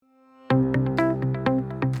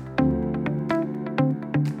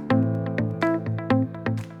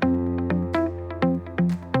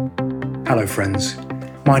Hello friends,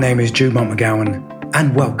 my name is Jude Montmcgowan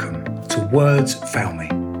and welcome to Words Fail Me,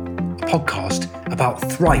 a podcast about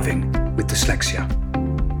thriving with dyslexia.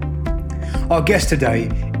 Our guest today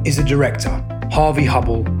is the director, Harvey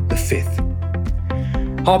Hubbell V.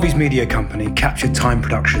 Harvey's media company, Captured Time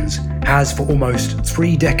Productions, has for almost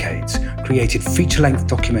 3 decades created feature-length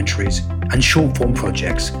documentaries and short-form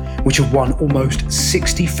projects which have won almost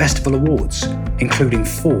 60 festival awards, including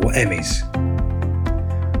 4 Emmys.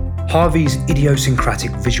 Harvey's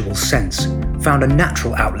idiosyncratic visual sense found a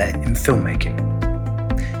natural outlet in filmmaking.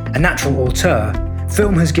 A natural auteur,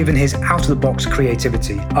 film has given his out-of-the-box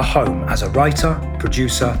creativity a home as a writer,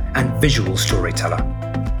 producer, and visual storyteller.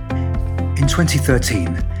 In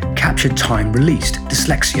 2013, Captured Time released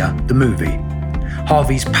Dyslexia, the movie,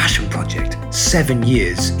 Harvey's passion project, 7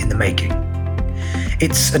 years in the making.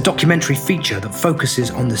 It's a documentary feature that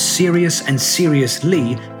focuses on the serious and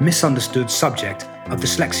seriously misunderstood subject of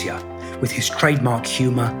dyslexia with his trademark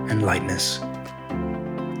humour and lightness.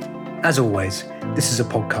 As always, this is a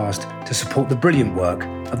podcast to support the brilliant work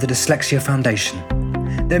of the Dyslexia Foundation.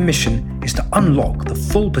 Their mission is to unlock the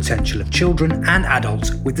full potential of children and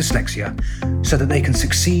adults with dyslexia so that they can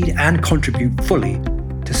succeed and contribute fully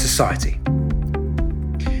to society.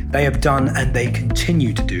 They have done and they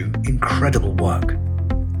continue to do incredible work.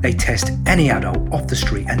 They test any adult off the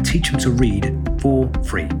street and teach them to read for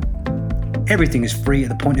free. Everything is free at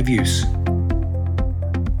the point of use.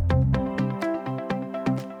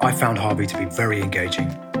 I found Harvey to be very engaging,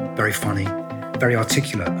 very funny, very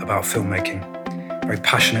articulate about filmmaking, very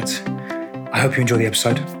passionate. I hope you enjoy the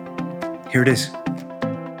episode. Here it is.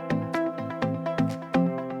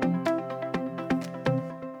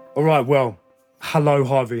 All right, well, hello,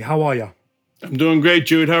 Harvey. How are you? I'm doing great,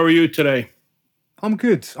 Jude. How are you today? I'm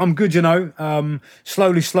good, slowly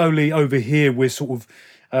over here, we're sort of,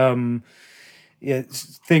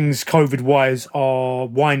 things COVID-wise are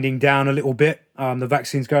winding down a little bit. The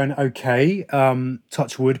vaccine's going okay,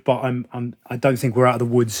 touch wood, but I don't think we're out of the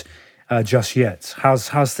woods just yet.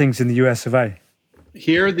 How's things in the US of A?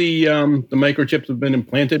 Here, the microchips have been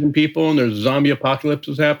implanted in people, and there's zombie apocalypse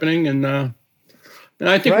is happening, and I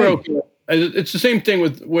think we're okay. It's the same thing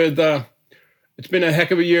with it's been a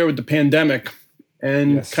heck of a year with the pandemic,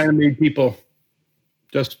 and kind of made people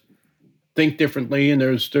just think differently. And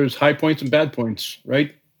there's high points and bad points,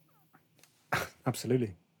 right?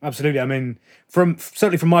 Absolutely. I mean,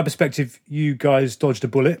 certainly from my perspective, you guys dodged a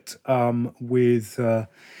bullet with the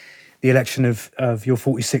election of your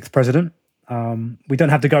 46th president. We don't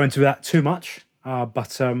have to go into that too much,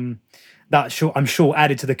 but that I'm sure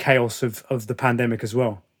added to the chaos of the pandemic as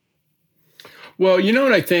well. Well, you know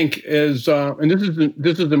what I think is, and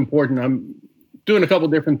this is important. I'm doing a couple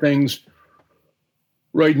different things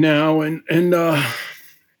right now, and a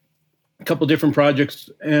couple different projects,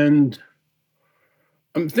 and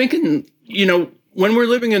I'm thinking, when we're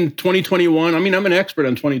living in 2021, I mean, I'm an expert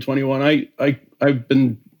on 2021. I've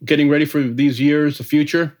been getting ready for these years, the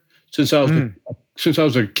future, since I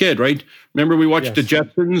was a kid, right? Remember we watched the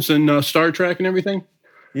Jetsons and Star Trek and everything?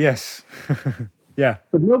 Yes. Yeah.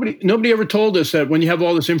 But nobody ever told us that when you have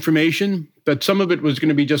all this information, that some of it was going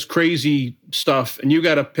to be just crazy stuff, and you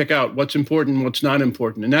got to pick out what's important and what's not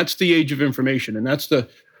important. And that's the age of information, and that's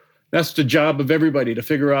the job of everybody, to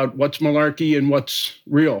figure out what's malarkey and what's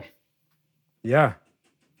real. Yeah,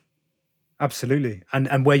 absolutely.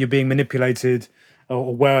 And where you're being manipulated,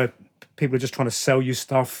 or where people are just trying to sell you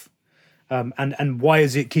stuff. And why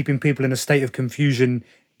is it keeping people in a state of confusion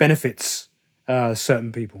benefits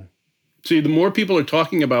certain people? See, the more people are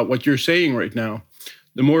talking about what you're saying right now,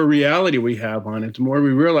 the more reality we have on it, the more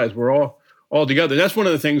we realize we're all together. That's one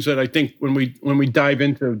of the things that I think when we dive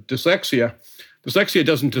into dyslexia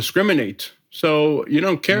doesn't discriminate. So you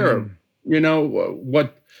don't care,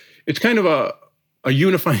 what it's kind of a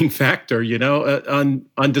unifying factor, on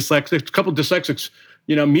dyslexics. A couple of dyslexics,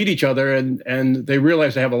 meet each other and they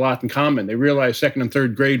realize they have a lot in common. They realize second and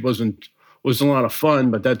third grade was a lot of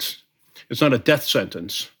fun, but it's not a death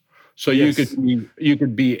sentence. So you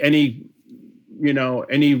could be any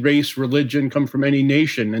race, religion, come from any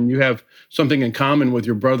nation, and you have something in common with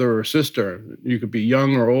your brother or sister. You could be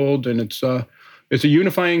young or old, and it's a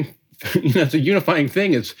unifying, it's a unifying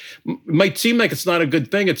thing. It might seem like it's not a good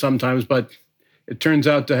thing at sometimes, but it turns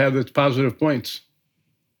out to have its positive points.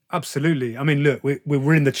 Absolutely. I mean, look,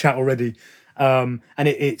 we're in the chat already, and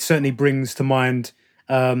it certainly brings to mind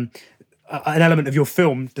an element of your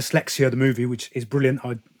film, Dyslexia, the movie, which is brilliant.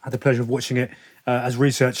 I had the pleasure of watching it as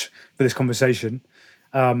research for this conversation,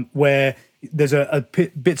 where there's a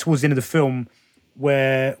bit towards the end of the film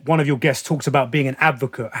where one of your guests talks about being an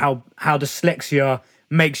advocate, how dyslexia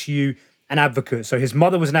makes you an advocate. So his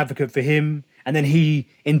mother was an advocate for him, and then he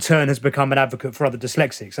in turn has become an advocate for other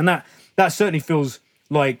dyslexics. And that certainly feels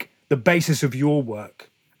like the basis of your work,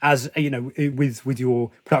 as you know, with your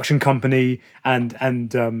production company and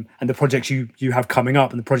the projects you have coming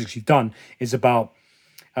up and the projects you've done, is about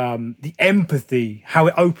the empathy, how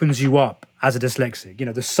it opens you up as a dyslexic. You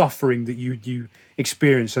know, the suffering that you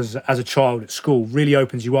experience as a child at school really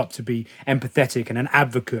opens you up to be empathetic and an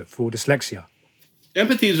advocate for dyslexia.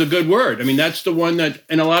 Empathy is a good word. I mean, that's the one that,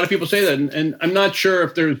 and a lot of people say that, and I'm not sure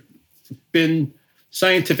if there's been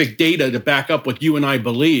scientific data to back up what you and I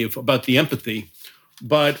believe about the empathy,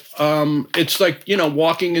 but it's like, you know,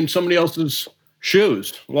 walking in somebody else's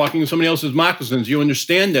shoes, walking in somebody else's moccasins. You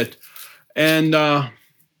understand it. And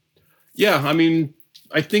yeah, I mean,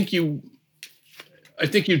 I think you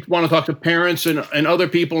want to talk to parents and other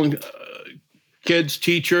people, and kids,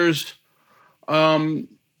 teachers.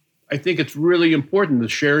 I think it's really important to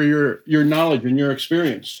share your knowledge and your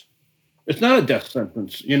experience. It's not a death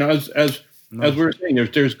sentence, you know, as we were saying,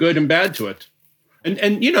 there's good and bad to it.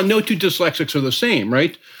 And you know, no two dyslexics are the same,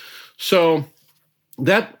 right? So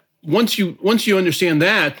that once you understand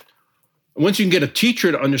that, once you can get a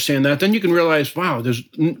teacher to understand that, then you can realize, wow, there's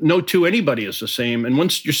no two anybody is the same. And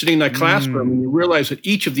once you're sitting in that classroom and you realize that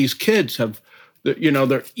each of these kids have,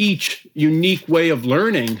 their each unique way of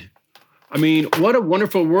learning. I mean, what a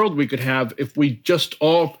wonderful world we could have if we just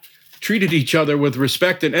all treated each other with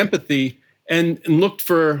respect and empathy and looked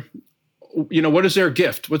for, you know, what is their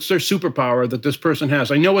gift? What's their superpower that this person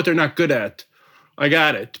has? I know what they're not good at. I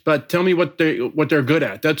got it. But tell me what they're good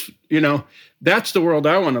at. That's, you know, that's the world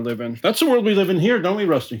I want to live in. That's the world we live in here, don't we,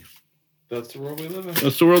 Rusty? That's the world we live in.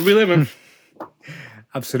 That's the world we live in.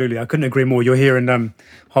 Absolutely. I couldn't agree more. You're hearing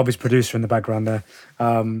Harvey's producer in the background there.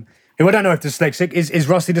 Who I don't know if dyslexic. Is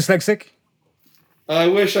Rusty dyslexic? I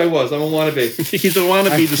wish I was. I'm a wannabe. He's a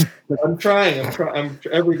wannabe. I'm trying. I'm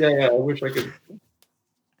every day. I wish I could.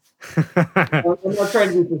 I'm not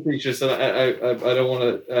trying to be facetious, and I don't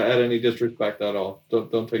want to add any disrespect at all.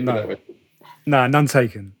 Don't take me that way. No, none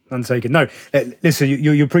taken. No, listen,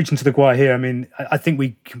 you're preaching to the choir here. I mean, I think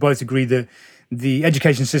we can both agree that the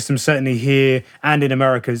education system, certainly here and in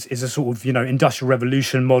America, is a sort of, you know, industrial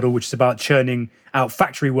revolution model, which is about churning out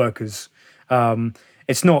factory workers.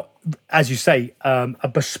 It's not, as you say, a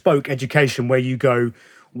bespoke education where you go,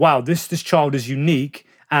 wow, this child is unique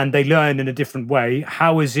and they learn in a different way.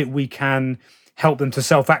 How is it we can help them to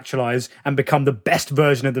self-actualize and become the best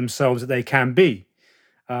version of themselves that they can be?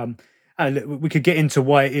 And we could get into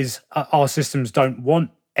why it is our systems don't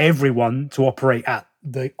want everyone to operate at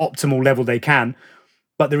the optimal level they can.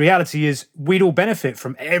 But the reality is we'd all benefit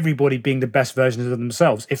from everybody being the best versions of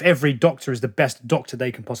themselves. If every doctor is the best doctor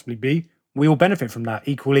they can possibly be, we all benefit from that.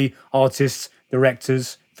 Equally, artists,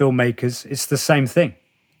 directors, filmmakers, it's the same thing.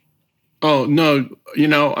 Oh, no, you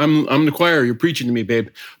know, I'm the choir. You're preaching to me, babe.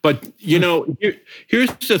 But, you know,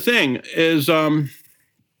 here's the thing is,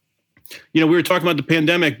 you know, we were talking about the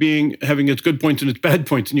pandemic having its good points and its bad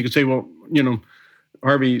points. And you could say, well, you know,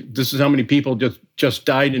 Harvey, this is how many people just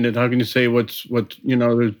died in it. How can you say what, you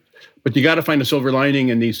know, but you got to find a silver lining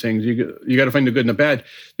in these things. You got to find the good and the bad.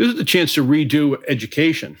 This is the chance to redo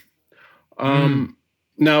education.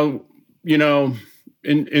 Now, you know,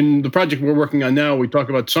 in the project we're working on now, we talk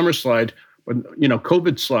about Summer Slide, but, you know,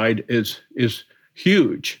 COVID Slide is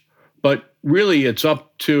huge, but really it's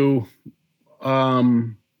up to,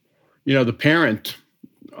 you know, the parent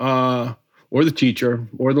or the teacher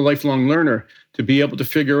or the lifelong learner to be able to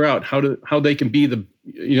figure out how they can be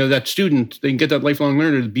that student, they can get that lifelong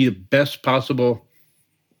learner to be the best possible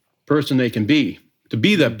person they can be, to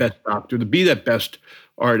be that best doctor, to be that best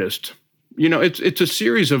artist. You know, it's a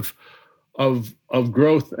series of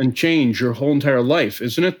growth and change your whole entire life,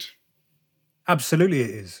 isn't it? Absolutely, it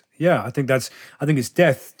is. Yeah, I think it's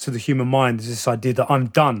death to the human mind. Is this idea that I'm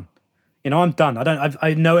done. You know, I'm done.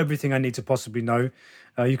 I know everything I need to possibly know.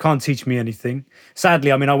 You can't teach me anything.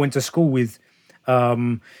 Sadly, I mean, I went to school with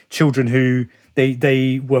children who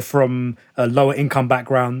they were from lower income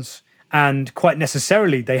backgrounds, and quite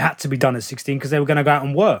necessarily they had to be done at 16 because they were going to go out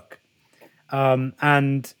and work.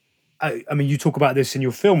 And I mean, you talk about this in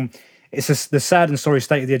your film. It's the sad and sorry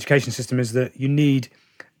state of the education system is that you need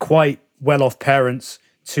quite well-off parents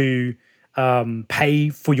to pay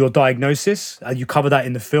for your diagnosis. You cover that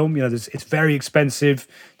in the film. You know, it's very expensive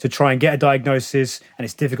to try and get a diagnosis, and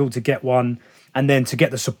it's difficult to get one. And then to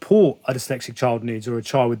get the support a dyslexic child needs, or a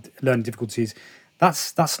child with learning difficulties,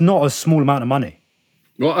 that's not a small amount of money.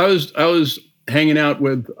 Well, I was hanging out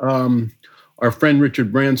with our friend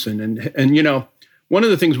Richard Branson, and you know, one of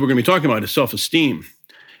the things we're going to be talking about is self-esteem.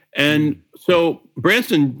 And so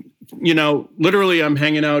Branson literally I'm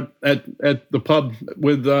hanging out at the pub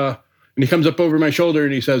with, and he comes up over my shoulder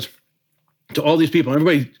and he says to all these people,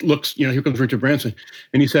 everybody looks, here comes Richard Branson.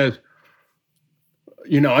 And he says,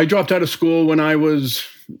 I dropped out of school when I was,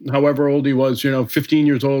 however old he was, 15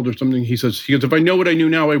 years old or something. He goes, if I know what I knew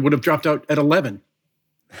now, I would have dropped out at 11.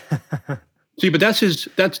 See, but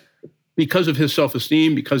that's because of his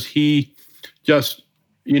self-esteem, because he just,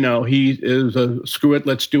 he is a screw it,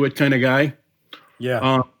 let's do it kind of guy.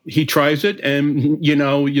 Yeah. He tries it, and, you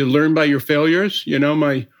learn by your failures.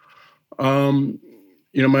 My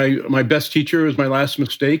best teacher is my last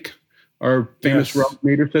mistake. Our famous Ralph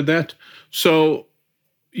Nader said that. So,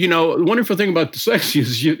 the wonderful thing about dyslexia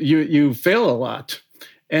is you fail a lot.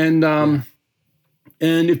 And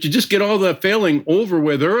if you just get all the failing over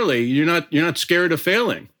with early, you're not scared of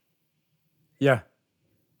failing. Yeah.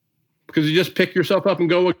 Because you just pick yourself up and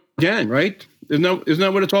go again, right? Isn't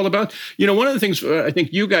that what it's all about? One of the things I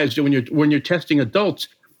think you guys do when you're testing adults,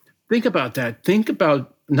 think about that. Think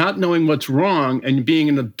about not knowing what's wrong and being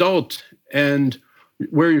an adult and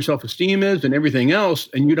where your self-esteem is and everything else,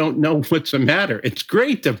 and you don't know what's the matter. It's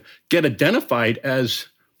great to get identified as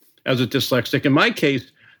a dyslexic. In my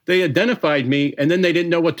case, they identified me, and then they didn't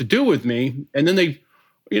know what to do with me, and then they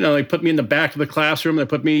put me in the back of the classroom. They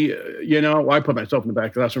put me, I put myself in the back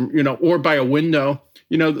of the classroom, or by a window.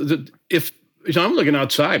 If I'm looking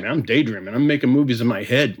outside, man, I'm daydreaming. I'm making movies in my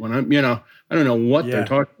head when I'm, I don't know what they're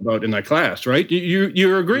talking about in that class, right?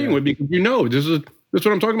 You're agreeing with me because that's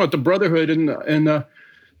what I'm talking about, the brotherhood and the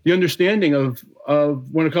understanding of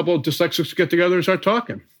when a couple of dyslexics get together and start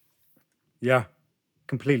talking. Yeah,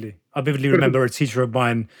 completely. I vividly remember a teacher of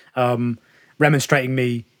mine remonstrating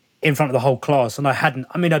me in front of the whole class, and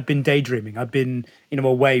I'd been daydreaming. I'd been,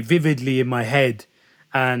 away vividly in my head,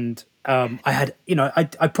 and I had,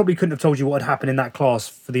 I probably couldn't have told you what had happened in that class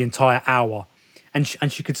for the entire hour. And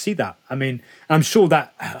she could see that. I'm sure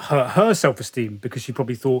that hurt her self-esteem, because she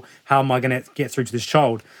probably thought, how am I going to get through to this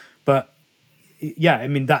child? But yeah,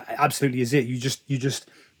 that absolutely is it. You just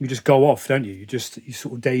go off, don't you? You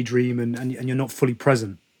sort of daydream and you're not fully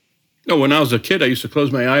present. No, when I was a kid, I used to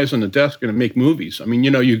close my eyes on the desk and make movies.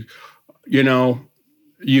 You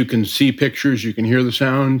can see pictures, you can hear the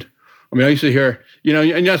sound. I used to hear, and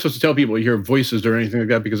you're not supposed to tell people you hear voices or anything like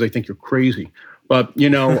that because they think you're crazy. But, you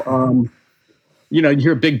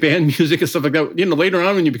hear big band music and stuff like that. Later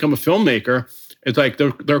on when you become a filmmaker, it's like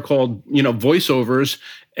they're called, voiceovers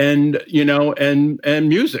and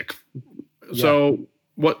music. Yeah. So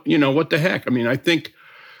what the heck?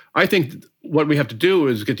 I think what we have to do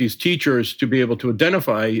is get these teachers to be able to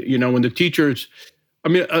identify, when the teachers,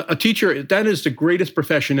 a teacher, that is the greatest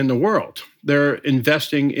profession in the world. They're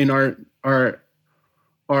investing in our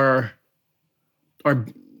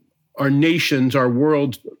nation's, our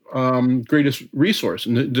world's greatest resource,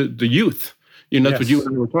 and the youth. That's what you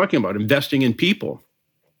and I were talking about, investing in people.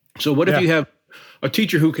 So what if you have a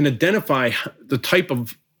teacher who can identify the type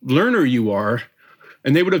of learner you are,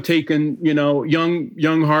 and they would have taken,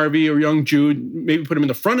 young Harvey or young Jude, maybe put him in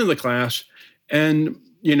the front of the class and,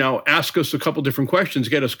 ask us a couple different questions,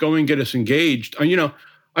 get us going, get us engaged.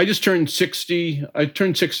 I just turned 60. I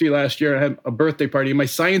turned 60 last year. I had a birthday party. My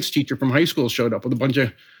science teacher from high school showed up with a bunch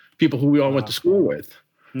of people who we all went to school with.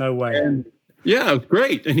 No way. And yeah, it was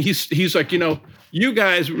great. And he's like, you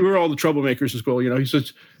guys, we were all the troublemakers in school. He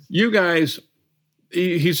says, you guys,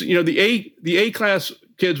 he's, the A class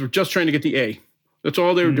kids were just trying to get the A. That's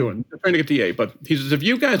all they were doing. They're trying to get the A. But he says, if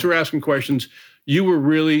you guys were asking questions, you were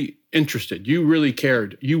really interested. You really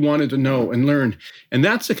cared. You wanted to know and learn. And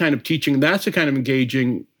that's the kind of teaching, that's the kind of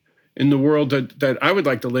engaging in the world that I would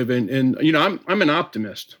like to live in. And, I'm an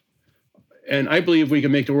optimist. And I believe we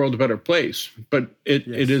can make the world a better place. But it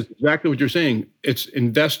is exactly what you're saying. It's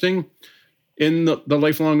investing in the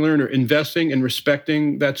lifelong learner, investing and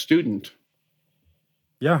respecting that student.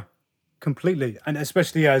 Yeah, completely. And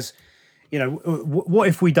especially as, what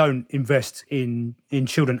if we don't invest in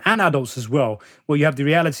children and adults as well? Well, you have the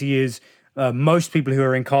reality is most people who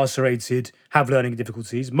are incarcerated have learning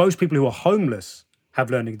difficulties. Most people who are homeless have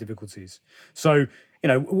learning difficulties. So,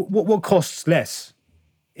 what costs less?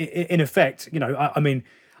 In effect,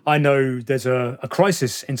 I know there's a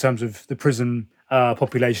crisis in terms of the prison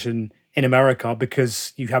population in America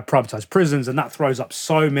because you have privatized prisons, and that throws up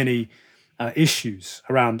so many issues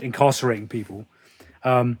around incarcerating people.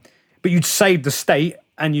 But you'd save the state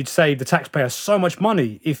and you'd save the taxpayer so much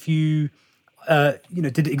money if you,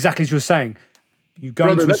 did exactly as you were saying. You go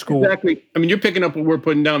into school. Exactly. You're picking up what we're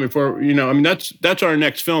putting down before. That's our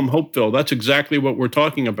next film, Hopeville. That's exactly what we're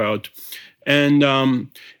talking about. And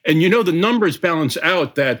the numbers balance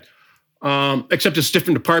out that except it's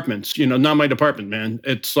different departments. Not my department, man.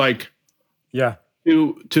 It's like Yeah.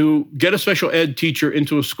 to get a special ed teacher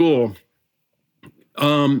into a school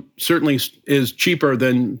certainly is cheaper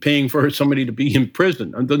than paying for somebody to be in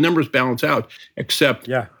prison. And the numbers balance out, except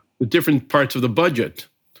the different parts of the budget.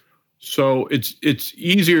 So it's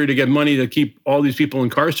easier to get money to keep all these people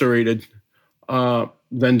incarcerated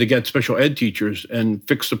than to get special ed teachers and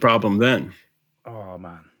fix the problem then. Oh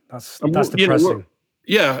man, that's depressing.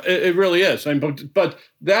 It really is. But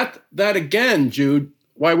that again, Jude,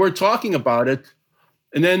 why we're talking about it,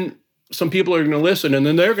 and then some people are going to listen, and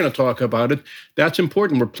then they're going to talk about it. That's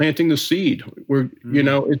important. We're planting the seed.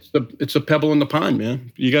 It's a pebble in the pond,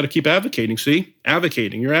 man. You got to keep advocating. See,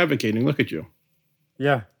 advocating. You're advocating. Look at you.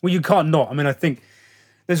 Yeah. Well, you can't not. I mean, I think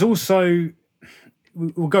there's also.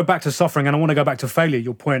 We'll go back to suffering, and I want to go back to failure.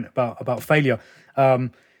 Your point about failure,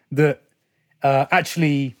 that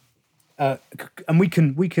actually, and we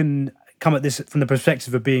can come at this from the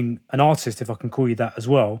perspective of being an artist, if I can call you that as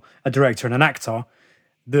well, a director and an actor.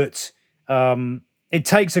 That it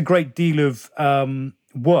takes a great deal of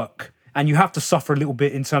work, and you have to suffer a little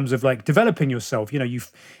bit in terms of like developing yourself.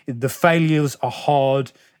 The failures are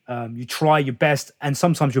hard. You try your best, and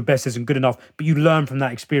sometimes your best isn't good enough, but you learn from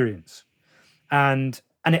that experience, and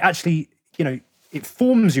it actually, it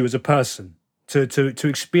forms you as a person to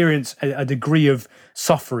experience a degree of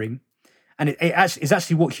suffering, and it is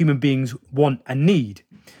actually what human beings want and need.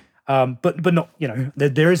 But not,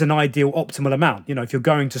 there is an ideal optimal amount. If you're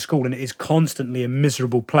going to school and it is constantly a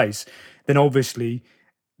miserable place, then obviously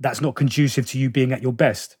that's not conducive to you being at your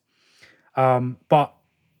best. So I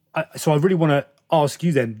really want to ask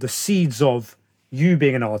you then, the seeds of you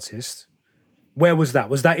being an artist, where was that?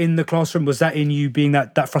 Was that in the classroom? Was that in you being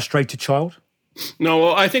that frustrated child? No,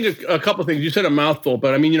 well, I think a couple of things. You said a mouthful,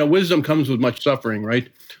 but I mean, wisdom comes with much suffering, right?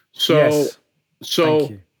 Yes. Thank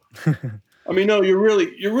you. I mean, no, you're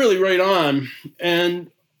really right on. And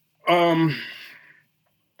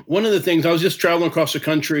one of the things, I was just traveling across the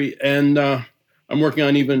country, and I'm working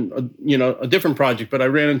on even a different project, but I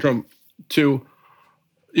ran into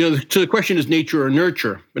the question is nature or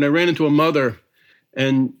nurture. And I ran into a mother,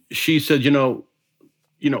 and she said,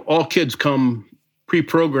 all kids come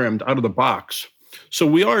pre-programmed out of the box.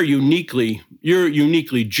 So you're uniquely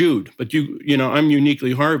Jude, but I'm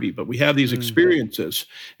uniquely Harvey, but we have these experiences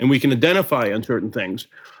and we can identify on certain things.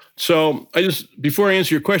 So before I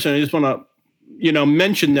answer your question, I just want to,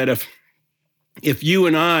 mention that if you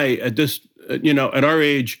and I at this, at our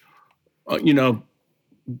age,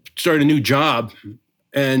 start a new job,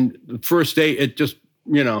 and the first day it just,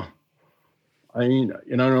 I don't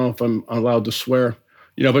know if I'm allowed to swear,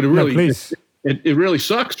 but it really, no, please. It really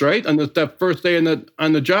sucks, right? On that first day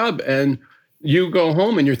on the job, and you go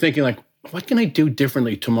home and you're thinking like, what can I do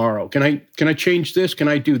differently tomorrow? Can I change this? Can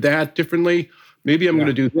I do that differently? Maybe I'm going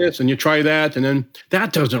to do this, and you try that, and then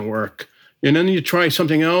that doesn't work, and then you try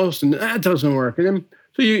something else, and that doesn't work, and then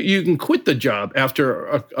so you can quit the job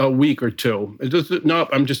after a week or two.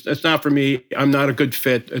 It's not for me. I'm not a good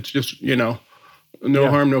fit. It's just no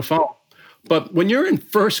harm, no foul. But when you're in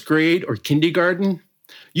first grade or kindergarten,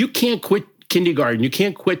 you can't quit kindergarten. You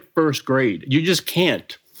can't quit first grade. You just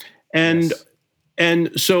can't. And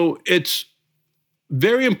so it's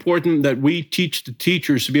very important that we teach the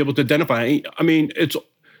teachers to be able to identify. I mean, it's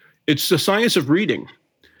the science of reading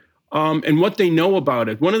and what they know about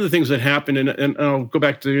it. One of the things that happened, and I'll go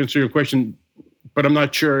back to answer your question, but I'm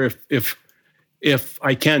not sure if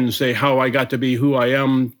I can say how I got to be who I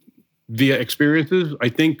am via experiences. I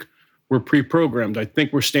think we're pre-programmed. I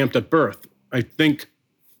think we're stamped at birth. I think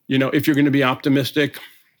if you're going to be optimistic,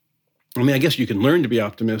 I mean, I guess you can learn to be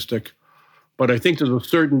optimistic, but I think there's a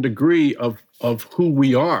certain degree of who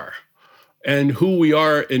we are, and who we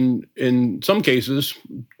are in some cases,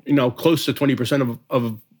 close to 20%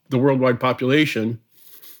 of the worldwide population,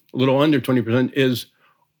 a little under 20% is,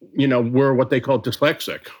 we're what they call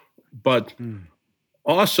dyslexic. But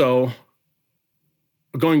also,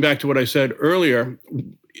 going back to what I said earlier,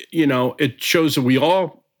 it shows that we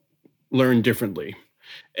all learn differently.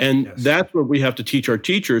 And that's what we have to teach our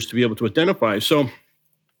teachers to be able to identify. So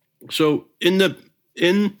when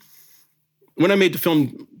I made the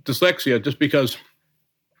film Dyslexia, just because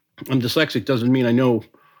I'm dyslexic doesn't mean I know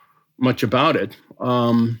much about it.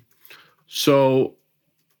 So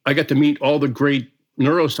I got to meet all the great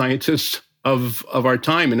neuroscientists of our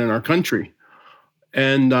time and in our country.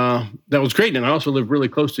 And that was great. And I also live really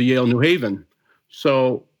close to Yale, New Haven.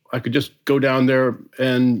 So I could just go down there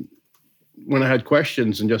and when I had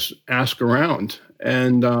questions and just ask around.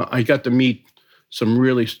 And I got to meet some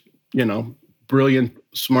really, brilliant,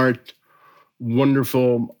 smart,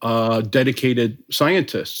 wonderful, dedicated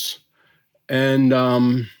scientists. And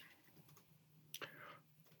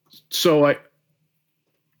so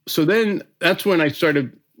then that's when I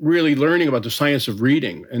started really learning about the science of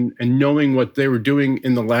reading and knowing what they were doing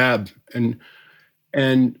in the lab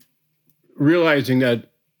and realizing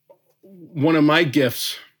that one of my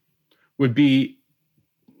gifts would be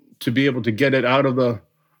to be able to get it out of the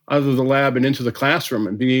lab and into the classroom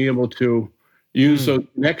and being able to use those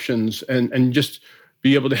connections and just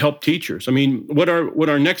be able to help teachers. I mean, what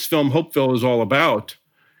our next film, Hopeville, is all about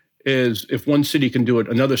is if one city can do it,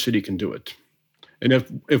 another city can do it. And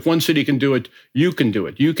if one city can do it, you can do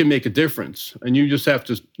it. You can make a difference. And you just have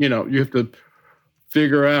to, you have to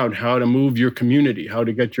figure out how to move your community, how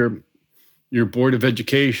to get your board of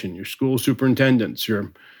education, your school superintendents,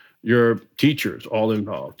 your teachers all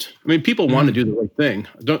involved. I mean, people want to do the right thing.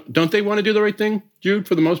 Don't they want to do the right thing, Jude,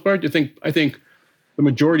 for the most part? I think the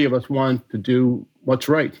majority of us want to do what's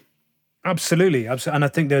right. Absolutely. And I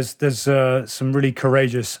think there's some really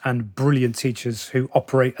courageous and brilliant teachers who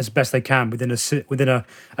operate as best they can within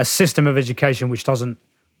a system of education which doesn't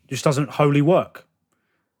wholly work.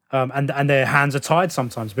 And their hands are tied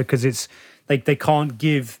sometimes because they can't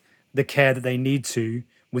give the care that they need to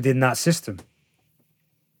within that system.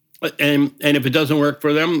 And if it doesn't work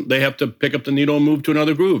for them, they have to pick up the needle and move to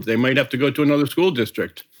another groove. They might have to go to another school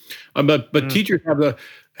district. But teachers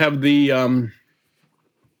have the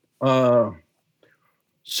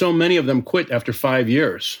so many of them quit after 5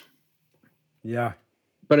 years. Yeah.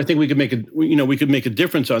 But I think we could make a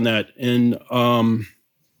difference on that. And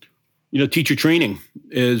teacher training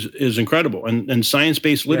is incredible, and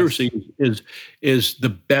science-based literacy is the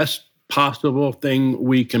best possible thing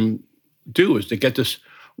we can do, is to get this.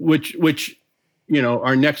 Which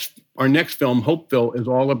our next film, Hopeville, is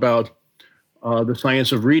all about the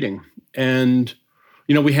science of reading, and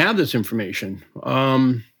we have this information.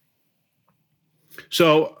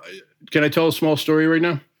 So, can I tell a small story right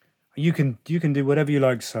now? You can do whatever you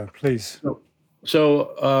like, sir. Please.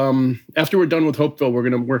 So after we're done with Hopeville, we're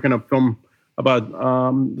going to work on a film about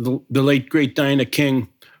the late great Diana King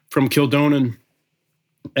from Kildonan,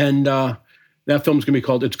 and that film's going to be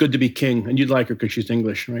called "It's Good to Be King," and you'd like her because she's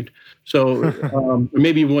English, right? So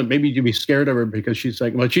maybe you'd be scared of her because she's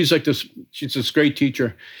this great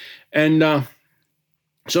teacher, and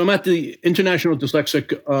so I'm at the International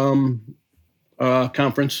Dyslexic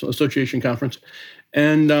Association conference,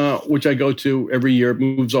 and which I go to every year. It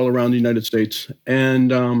moves all around the United States,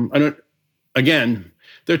 and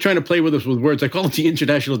they're trying to play with us with words. I call it the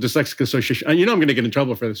International Dyslexic Association. I'm going to get in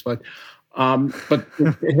trouble for this, but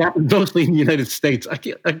it happens mostly in the United States.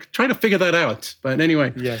 I'm trying to figure that out. But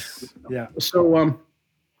anyway. Yes. Yeah. So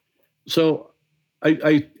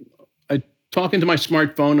I talk into my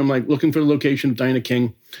smartphone. I'm like looking for the location of Diana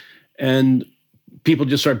King, and people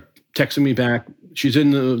just start texting me back. She's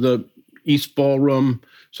in the East Ballroom,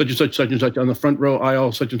 such and such, on the front row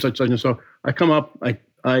aisle, such and such. So I come up,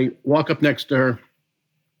 I walk up next to her,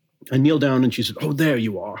 I kneel down, and she said, "Oh, there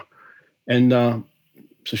you are." And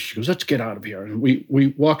so she goes, "Let's get out of here." And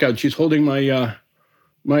we walk out. She's holding my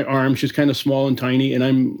arm. She's kind of small and tiny, and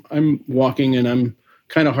I'm walking, and I'm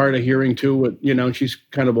kind of hard of hearing too. She's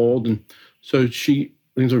kind of old, and so she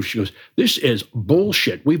leans over. She goes, "This is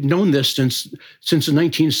bullshit. We've known this since the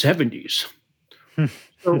 1970s."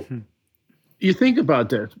 So you think about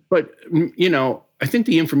this, but I think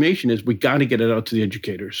the information is we got to get it out to the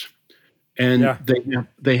educators, and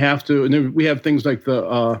they have to. And then we have things like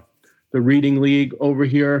the Reading League over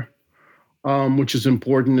here, which is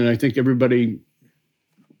important, and I think everybody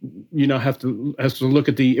has to look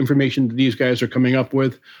at the information that these guys are coming up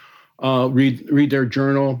with. Read their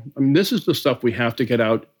journal. I mean, this is the stuff we have to get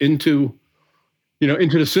out into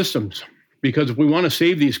the systems, because if we want to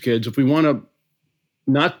save these kids, if we want to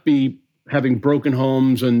not be having broken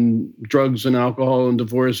homes and drugs and alcohol and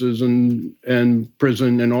divorces and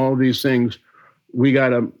prison and all of these things, we got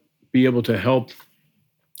to be able to help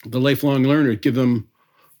the lifelong learner, give them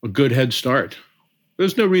a good head start.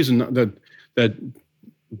 There's no reason that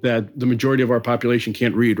the majority of our population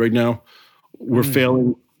can't read. Right now, we're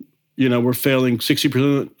failing. We're failing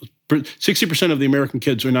 60% of the American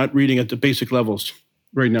kids are not reading at the basic levels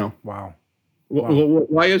right now. Wow.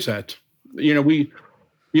 Why is that?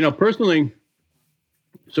 Personally,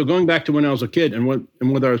 so going back to when I was a kid and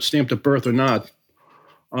whether I was stamped at birth or not,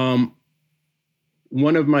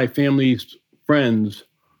 one of my family's friends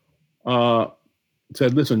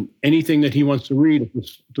said, "Listen, anything that he wants to read at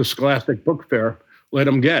the Scholastic Book Fair, let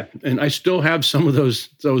him get." And I still have some of those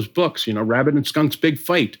books, Rabbit and Skunk's Big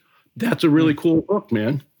Fight. That's a really cool book,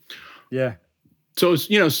 man. Yeah. So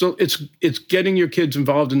it's getting your kids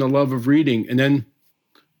involved in the love of reading, and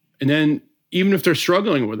then even if they're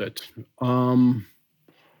struggling with it,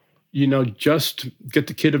 just get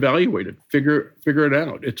the kid evaluated, figure it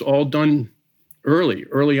out. It's all done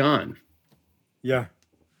early on. Yeah.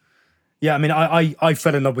 Yeah, I mean, I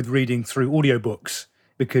fell in love with reading through audiobooks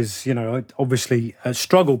because, I obviously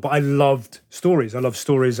struggled, but I loved stories. I love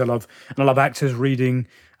stories. I love actors reading,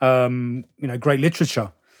 great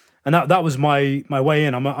literature. And that was my way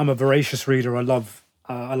in. I'm a voracious reader. I love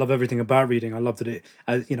everything about reading. I love that it,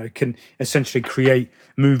 can essentially create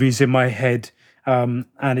movies in my head. And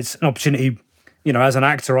it's an opportunity, as an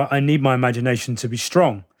actor, I need my imagination to be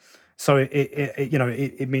strong. So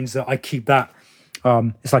it means that I keep that.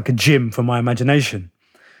 It's like a gym for my imagination.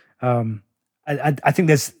 I think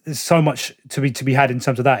there's so much to be had in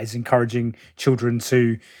terms of that. Is encouraging children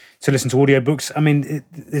to listen to audiobooks. I mean,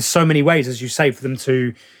 there's so many ways, as you say, for them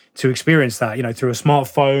to experience that. Through a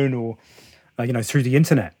smartphone or through the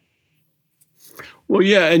internet. Well,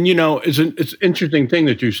 yeah, and it's an interesting thing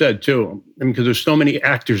that you said too, because there's so many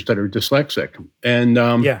actors that are dyslexic, and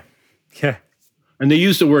yeah. And they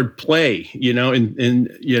use the word play, and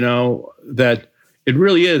that it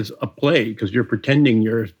really is a play because you're pretending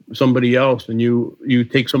you're somebody else and you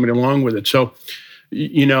take somebody along with it. So,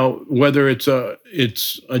 whether it's a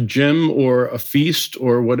gym or a feast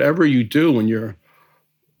or whatever you do when you're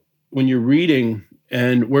reading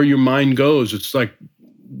and where your mind goes, it's like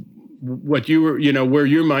what you were, where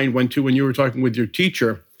your mind went to when you were talking with your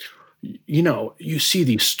teacher. You see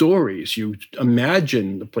these stories, you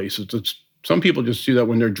imagine the places. Some people just do that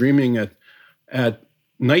when they're dreaming at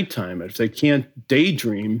nighttime. If they can't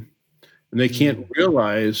daydream and they can't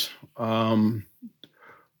realize, whether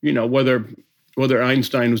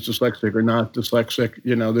Einstein was dyslexic or not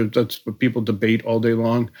dyslexic, that's what people debate all day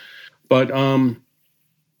long. But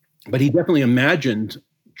he definitely imagined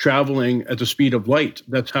traveling at the speed of light.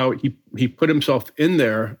 That's how he put himself in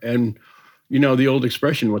there. And, the old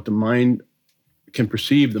expression, what the mind can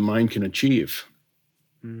perceive, the mind can achieve.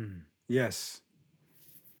 Yes.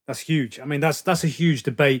 That's huge. I mean, that's a huge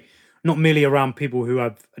debate, not merely around people who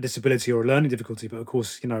have a disability or a learning difficulty, but of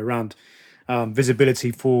course, around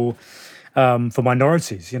visibility for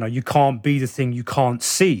minorities. You can't be the thing you can't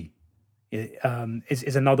see.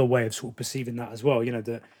 Is another way of sort of perceiving that as well.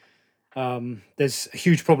 That there's a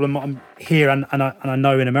huge problem here and I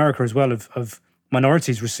know in America as well of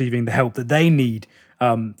minorities receiving the help that they need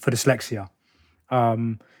for dyslexia,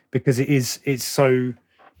 because it's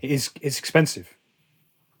expensive.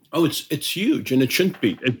 Oh, it's huge, and it shouldn't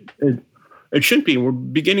be. It shouldn't be. We're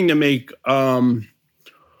beginning to make some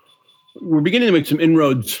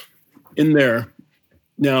inroads in there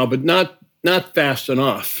now, but not fast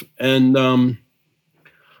enough. And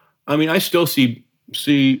I still see,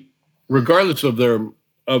 regardless of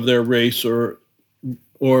their race or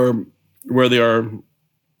where they are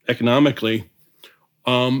economically,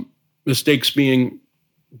 mistakes being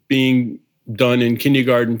done in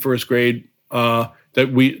kindergarten, first grade.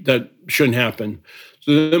 That shouldn't happen.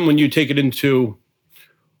 So then when you take it into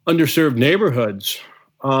underserved neighborhoods,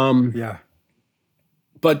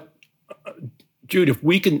 but Jude, if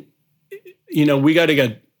we can, we got to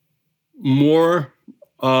get more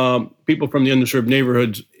people from the underserved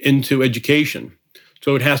neighborhoods into education.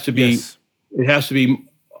 So it has to be,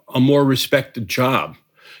 a more respected job.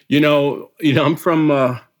 I'm from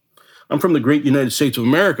the great United States of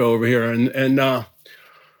America over here, and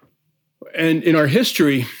in our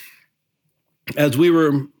history, as we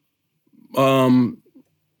were,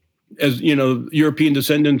 European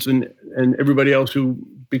descendants and everybody else who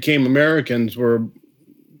became Americans were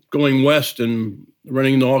going west and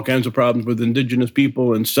running into all kinds of problems with indigenous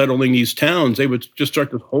people and settling these towns, they would just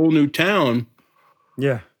start this whole new town.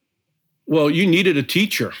 Yeah. Well, you needed a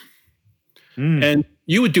teacher. And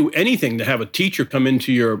you would do anything to have a teacher come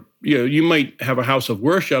into your, you might have a house of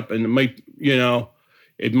worship and it might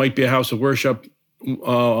be a house of worship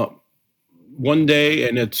one day,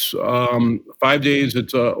 and it's 5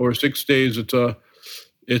 days. Or 6 days.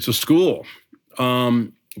 It's a school.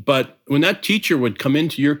 But when that teacher would come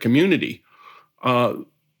into your community,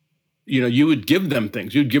 you would give them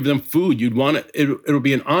things. You'd give them food. You'd want it. It would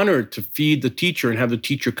be an honor to feed the teacher and have the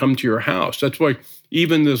teacher come to your house. That's why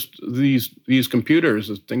even these computers,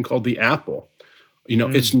 this thing called the Apple,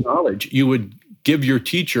 it's knowledge. You would give your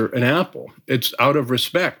teacher an apple. It's out of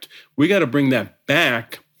respect. We got to bring that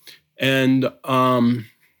back. And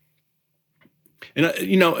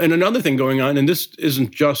another thing going on, and this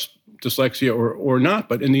isn't just dyslexia or not,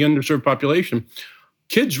 but in the underserved population,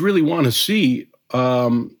 kids really want to see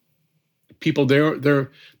people their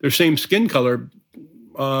same skin color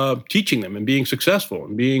teaching them and being successful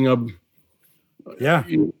and being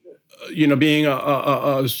being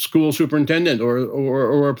a school superintendent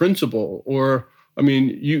or a principal, or I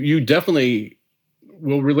mean, you definitely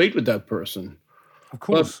will relate with that person. Of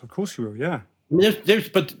course you will. Yeah.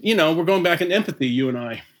 But we're going back in empathy, you and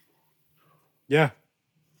I. Yeah,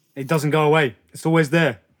 it doesn't go away. It's always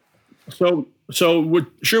there. So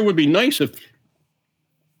sure would be nice if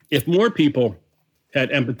more people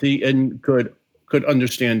had empathy and could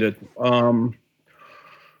understand it.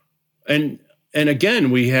 And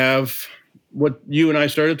again, we have what you and I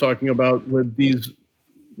started talking about with these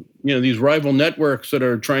rival networks that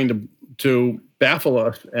are trying to baffle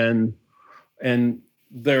us, and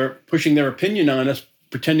they're pushing their opinion on us,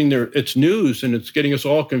 pretending it's news, and it's getting us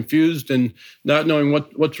all confused and not knowing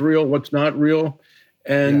what's real, what's not real,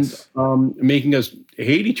 and making us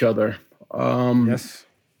hate each other, and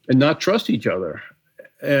not trust each other.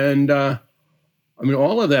 And I mean,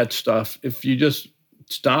 all of that stuff, if you just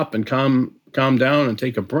stop and calm down and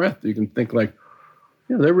take a breath, you can think like,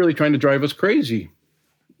 they're really trying to drive us crazy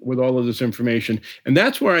with all of this information. And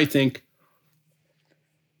that's where I think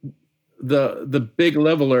the big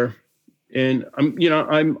leveler, and I'm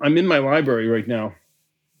in my library right now,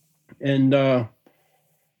 and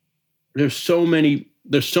there's so many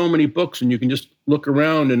books, and you can just look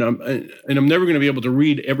around, and I'm never going to be able to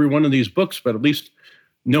read every one of these books, but at least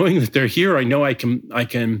knowing that they're here, I know I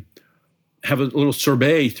can have a little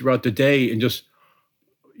sorbet throughout the day and just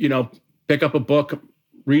pick up a book,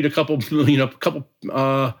 read a couple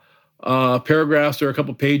paragraphs or a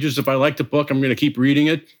couple pages. If I like the book, I'm going to keep reading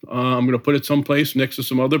it. I'm going to put it someplace next to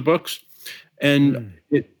some other books. And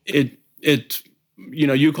it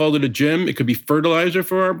you called it a gym. It could be fertilizer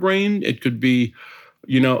for our brain. It could be,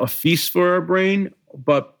 a feast for our brain.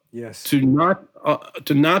 But to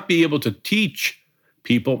not be able to teach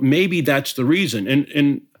people, maybe that's the reason.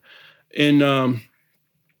 And in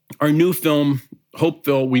our new film,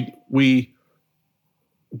 Hopeville, we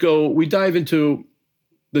dive into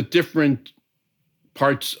the different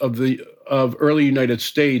parts of early United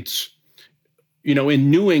States. In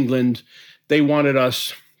New England, they wanted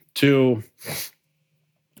us to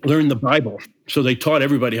learn the Bible, so they taught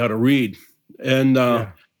everybody how to read, and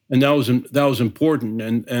that was important.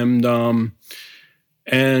 And in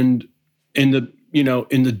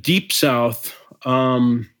the deep South,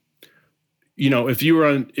 if you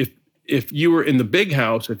were in the big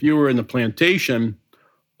house, if you were in the plantation,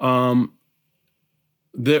 they're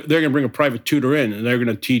going to bring a private tutor in, and they're going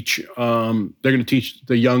to teach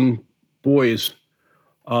the young boys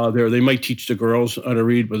there. They might teach the girls how to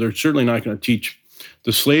read, but they're certainly not going to teach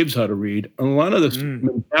the slaves how to read. And a lot of this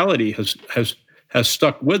mentality has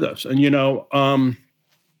stuck with us. And the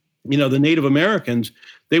Native Americans,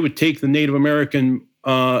 they would take the Native American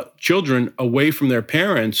children away from their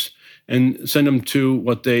parents and send them to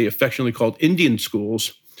what they affectionately called Indian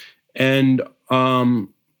schools, and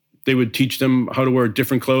they would teach them how to wear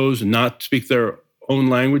different clothes and not speak their own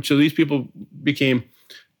language. So these people became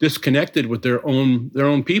disconnected with their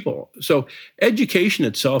own people. So education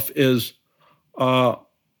itself is,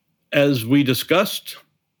 as we discussed,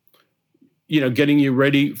 getting you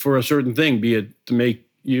ready for a certain thing, be it to make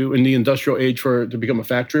you in the industrial age to become a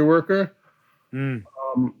factory worker.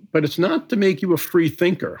 But it's not to make you a free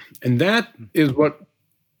thinker. And that's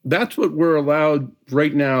what we're allowed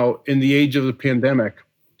right now in the age of the pandemic.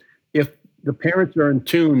 If the parents are in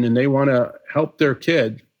tune and they want to help their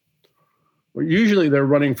kid, well, usually they're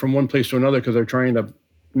running from one place to another because they're trying to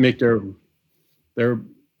make their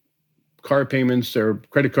car payments, their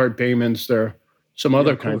credit card payments, their some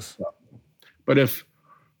other kind of stuff. But if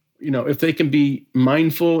they can be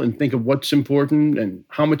mindful and think of what's important and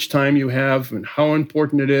how much time you have and how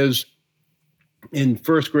important it is in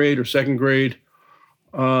first grade or second grade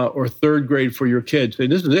or third grade for your kids, say,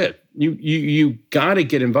 this is it. You got to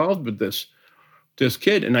get involved with this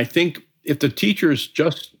kid. And I think if the teachers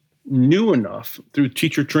just knew enough through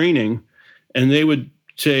teacher training, and they would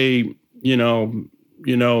say,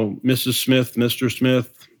 Mrs. Smith, Mr.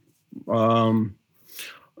 Smith,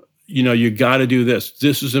 you got to do this.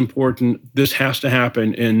 This is important. This has to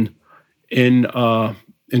happen in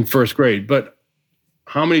first grade. But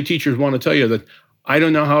how many teachers want to tell you that I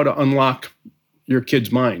don't know how to unlock your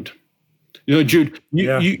kid's mind? Jude,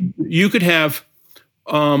 you could have.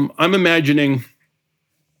 I'm imagining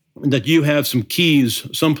that you have some keys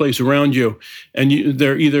someplace around you, and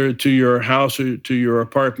they're either to your house or to your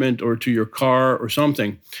apartment or to your car or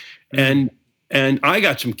something. And I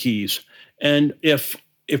got some keys. And if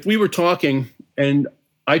we were talking and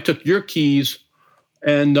I took your keys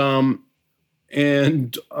and I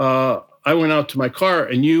went out to my car,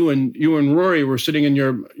 and you and Rory were sitting in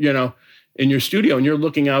your studio, and you're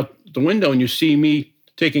looking out the window and you see me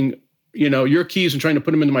taking your keys and trying to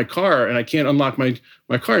put them into my car, and I can't unlock my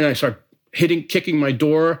car, and I start kicking my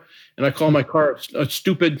door, and I call my car a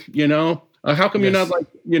stupid, how come you're not like,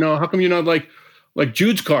 how come you're not like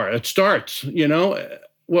Jude's car? It starts,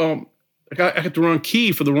 well, I got the wrong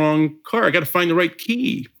key for the wrong car. I got to find the right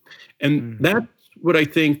key. And that's what I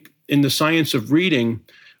think in the science of reading,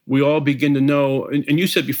 we all begin to know. And you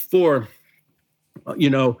said before,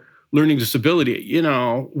 learning disability,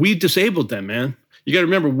 we disabled them, man. You got to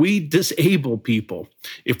remember, we disable people.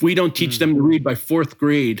 If we don't teach them to read by 4th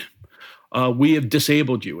grade, we have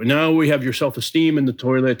disabled you. And now we have your self-esteem in the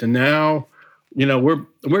toilet. And now,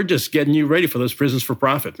 we're just getting you ready for those prisons for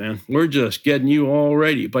profit, man. We're just getting you all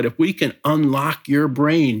ready. But if we can unlock your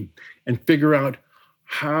brain and figure out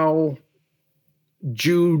how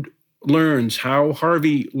Jude learns, how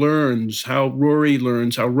Harvey learns, how Rory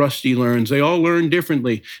learns, how Rusty learns, they all learn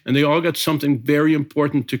differently. And they all got something very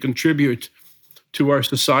important to contribute to our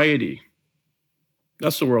society.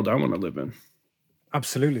 That's the world I want to live in.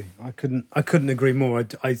 Absolutely. I couldn't agree more.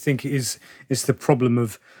 I think it's the problem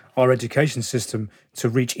of our education system to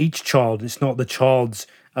reach each child. It's not the child's,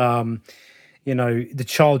 the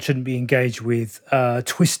child shouldn't be engaged with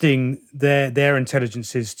twisting their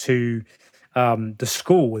intelligences to the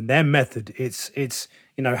school and their method. It's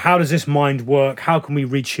how does this mind work? How can we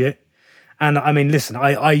reach it? And I mean, listen,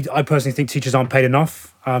 I personally think teachers aren't paid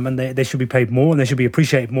enough, and they should be paid more, and they should be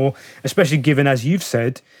appreciated more, especially given, as you've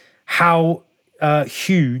said, how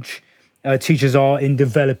huge teachers are in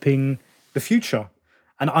developing the future.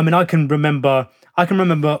 And I mean, I can remember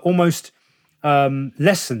almost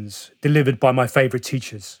lessons delivered by my favorite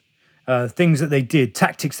teachers, things that they did,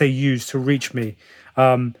 tactics they used to reach me.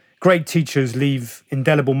 Great teachers leave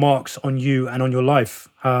indelible marks on you and on your life.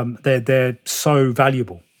 They're so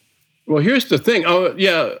valuable. Well, here's the thing. Oh,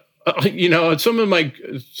 yeah. Some of my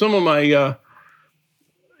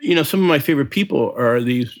favorite people are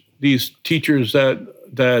these teachers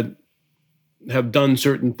that have done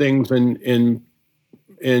certain things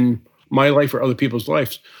in my life or other people's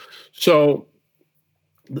lives. So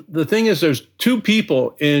the thing is, there's 2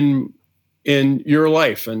 people in your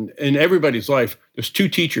life and in everybody's life. There's 2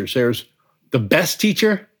 teachers. There's the best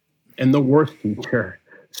teacher and the worst teacher.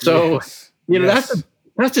 So,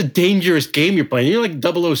 that's a dangerous game you're playing. You're like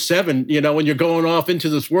 007, when you're going off into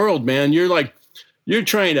this world, man. You're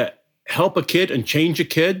trying to help a kid and change a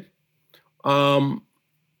kid. With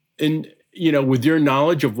your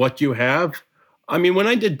knowledge of what you have. I mean, when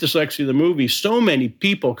I did Dyslexia the movie, so many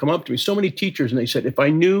people come up to me, so many teachers, and they said, if I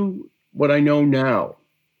knew what I know now,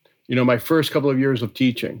 my first couple of years of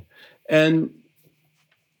teaching, and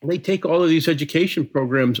they take all of these education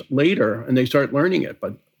programs later and they start learning it.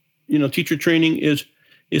 But, teacher training is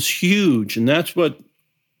huge. And that's what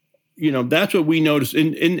we noticed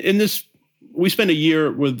in this. We spent a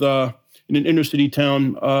year with, in an inner city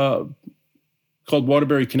town called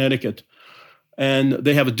Waterbury, Connecticut. And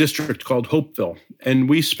they have a district called Hopeville. And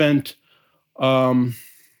we spent a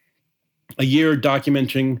year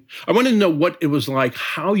documenting. I wanted to know what it was like,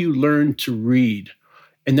 how you learn to read.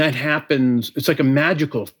 And that happens, it's like a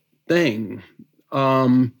magical thing.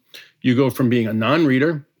 You go from being a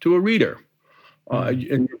non-reader to a reader. And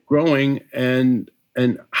you're growing. And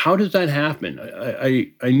how does that happen?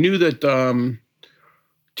 I knew that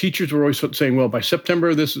teachers were always saying, well, by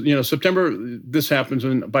September, this happens,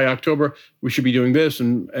 and by October, we should be doing this,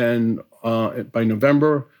 and by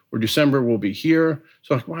November or December, we'll be here.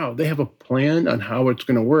 So like, wow, they have a plan on how it's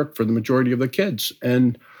going to work for the majority of the kids.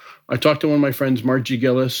 And I talked to one of my friends, Margie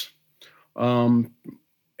Gillis, and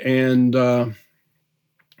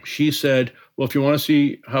she said, well, if you want to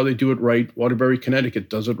see how they do it right, Waterbury, Connecticut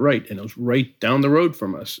does it right. And it was right down the road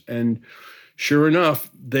from us. And sure enough,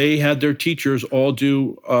 they had their teachers all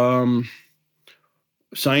do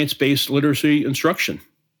science-based literacy instruction.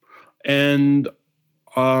 And,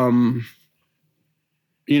 as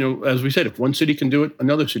we said, if one city can do it,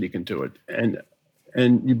 another city can do it. And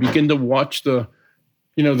you begin to watch the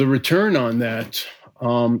return on that.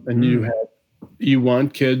 And you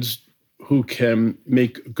want kids who can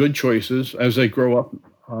make good choices as they grow up,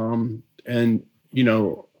 and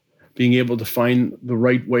being able to find the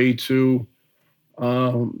right way to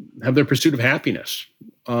have their pursuit of happiness.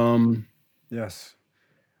 Yes.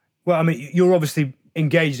 Well, I mean, you're obviously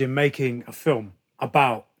engaged in making a film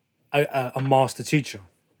about a master teacher,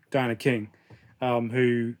 Diana King,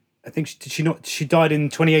 who I think she died in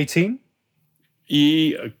 2018.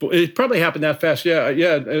 It probably happened that fast. Yeah.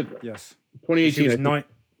 Yes. 2018.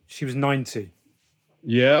 She was 90.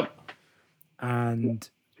 Yep. And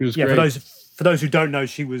she was great. For those who don't know,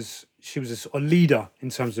 she was a sort of leader in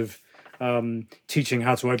terms of teaching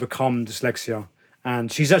how to overcome dyslexia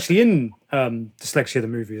and she's actually in Dyslexia the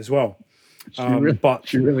movie as well. She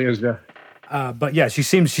really is. Yeah. But yeah, she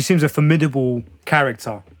seems a formidable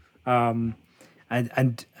character, and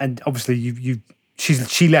obviously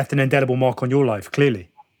she left an indelible mark on your life, clearly.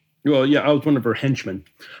 Well, yeah, I was one of her henchmen,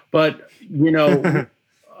 but you know,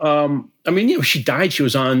 I mean, you know, she died. She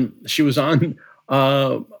was on.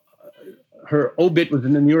 Her obit was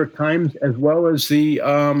in the New York Times, as well as the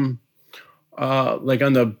like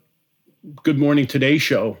on the Good Morning Today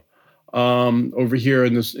show over here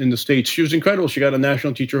in the States. She was incredible. She got a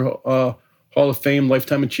National Teacher Hall of Fame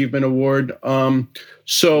Lifetime Achievement Award.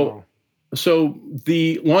 So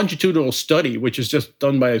the longitudinal study, which is just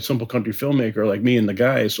done by a simple country filmmaker like me and the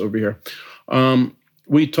guys over here,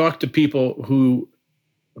 we talked to people who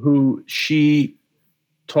she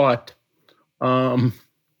taught.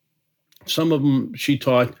 Some of them she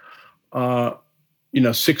taught,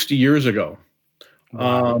 60 years ago,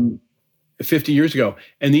 50 years ago.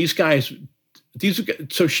 And these guys,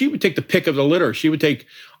 so she would take the pick of the litter. She would take,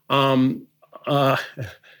 the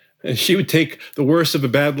worst of a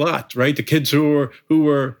bad lot, right? The kids people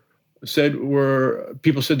said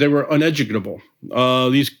they were uneducable.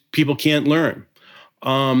 These people can't learn.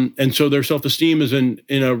 And so their self-esteem is in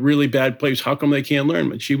a really bad place. How come they can't learn?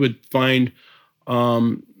 But she would find,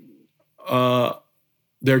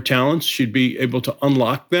 their talents. She'd be able to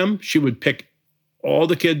unlock them. She would pick all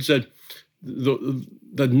the kids that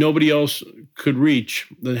nobody else could reach,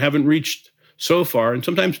 that haven't reached so far, and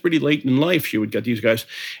sometimes pretty late in life, she would get these guys.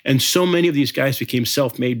 And so many of these guys became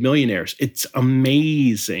self-made millionaires. It's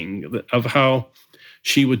amazing of how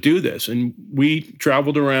she would do this. And we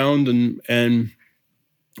traveled around and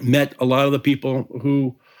met a lot of the people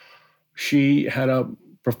who she had a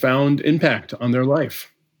profound impact on their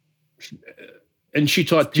life. And she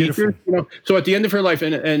taught teachers, so at the end of her life,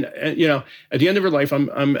 and at the end of her life,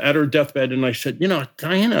 I'm at her deathbed, and I said,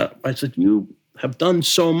 Diana, I said, you have done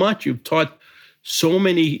so much. You've taught so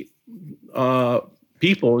many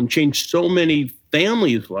people and changed so many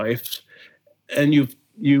families' lives, and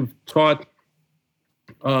you've taught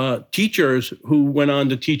teachers who went on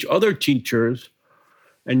to teach other teachers.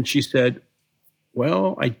 And she said,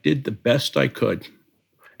 well, I did the best I could.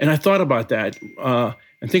 And I thought about that, and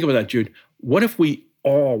think about that, Jude. What if we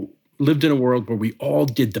all lived in a world where we all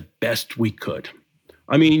did the best we could?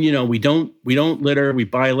 I mean, we don't litter. We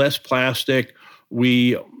buy less plastic.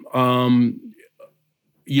 We want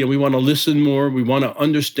to listen more. We want to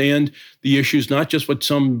understand the issues, not just what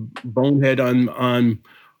some bonehead on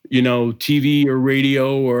TV or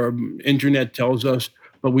radio or internet tells us,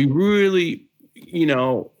 but we really,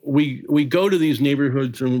 we go to these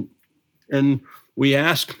neighborhoods and we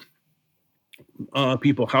ask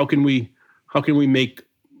people, how can we make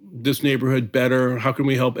this neighborhood better? How can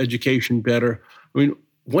we help education better? I mean,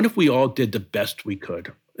 what if we all did the best we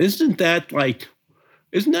could? Isn't that a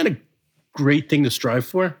great thing to strive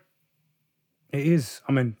for? It is.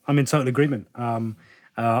 I'm in total agreement. There's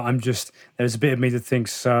a bit of me that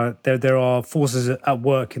thinks there are forces at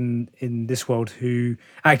work in this world who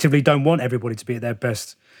actively don't want everybody to be at their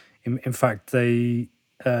best. In fact, they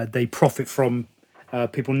profit from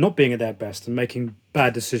people not being at their best and making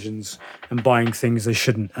bad decisions and buying things they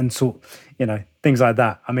shouldn't, and things like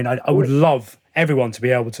that. I mean, I would love everyone to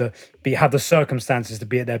be able to have the circumstances to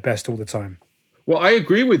be at their best all the time. Well, I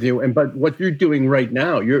agree with you, but what you're doing right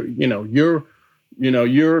now, you're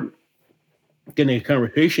getting a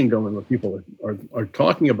conversation going where people are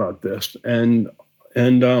talking about this, and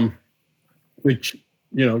which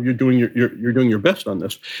you're doing your best on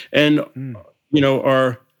this, and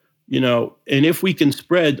and if we can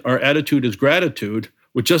spread our attitude as gratitude,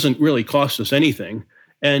 which doesn't really cost us anything,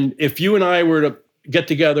 and if you and I were to get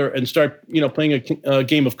together and start playing a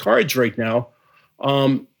game of cards right now,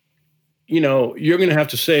 you're going to have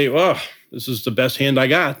to say, oh, this is the best hand I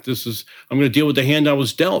got. I'm going to deal with the hand I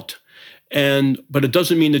was dealt. But it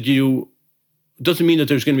doesn't mean that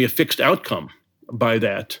there's going to be a fixed outcome by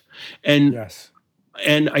that. And yes.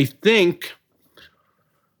 And I think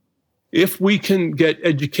if we can get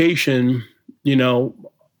education, we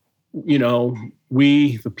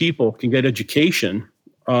the people can get education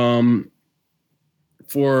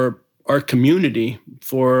for our community,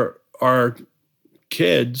 for our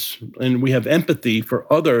kids, and we have empathy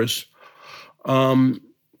for others,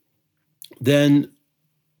 then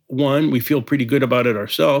one, we feel pretty good about it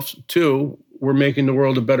ourselves. Two, we're making the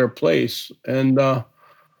world a better place. And, I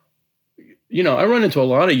run into a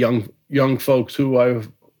lot of young folks who I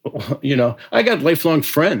got lifelong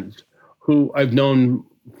friends who I've known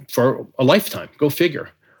for a lifetime, go figure.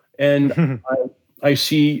 And I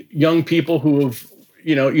see young people who have,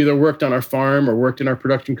 either worked on our farm or worked in our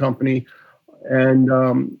production company,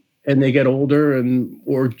 and they get older,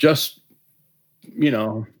 or just,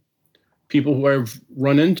 people who I've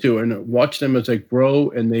run into and watch them as they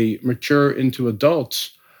grow and they mature into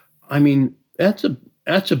adults. I mean, that's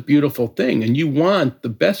a beautiful thing, and you want the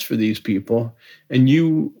best for these people, and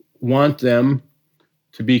you want them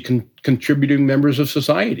to be contributing members of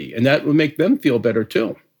society, and that will make them feel better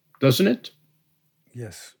too, doesn't it?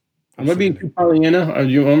 Yes. Am I being too Pollyanna? Or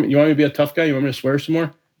you want me to be a tough guy? You want me to swear some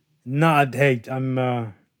more? No, hey, I'm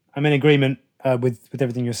in agreement with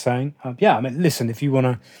everything you're saying. Yeah, I mean, listen, if you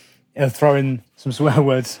want to throw in some swear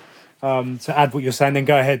words to add what you're saying, then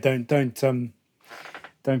go ahead.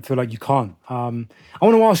 Don't feel like you can't. I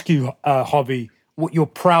want to ask you, Harvey, what your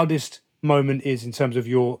proudest moment is in terms of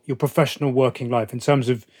your professional working life, in terms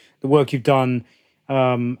of the work you've done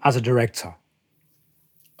as a director.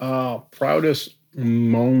 Proudest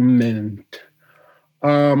moment.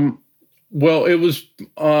 Well, it was,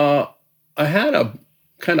 I had a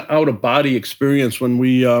kind of out of body experience when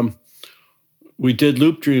we did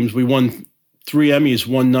Loop Dreams. We won 3 Emmys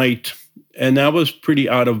one night, and that was pretty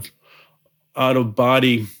out of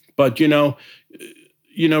body. But, really,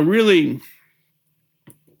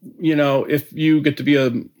 if you get to be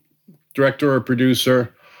a director or a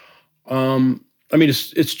producer, I mean,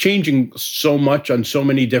 it's changing so much on so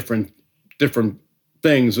many different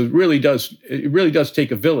things. It really does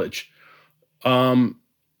take a village.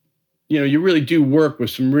 You really do work with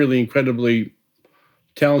some really incredibly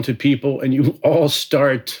talented people, and you all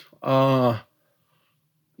start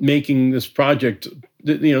making this project.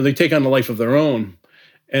 They take on a life of their own,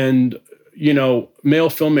 and male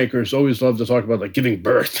filmmakers always love to talk about like giving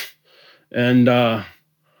birth, and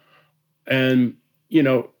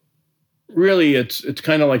really it's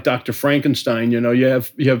kind of like Dr. Frankenstein. You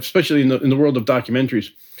have especially in the world of documentaries,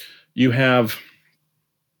 you have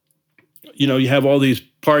all these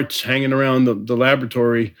parts hanging around the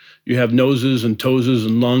laboratory. You have noses and toes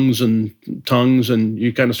and lungs and tongues, and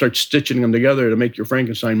you kind of start stitching them together to make your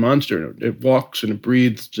Frankenstein monster. It walks and it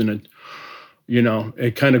breathes, and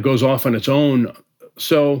it kind of goes off on its own.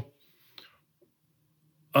 So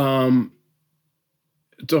the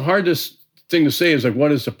hardest thing to say is like,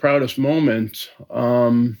 what is the proudest moment?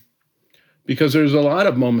 Because there's a lot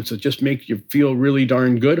of moments that just make you feel really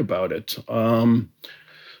darn good about it.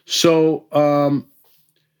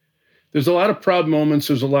 There's a lot of proud moments.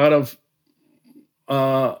 There's a lot of,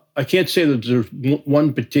 I can't say that there's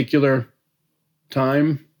one particular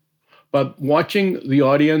time, but watching the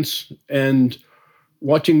audience and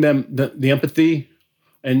watching them, the empathy,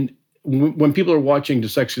 and when people are watching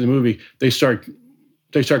Dyslexia the movie, they start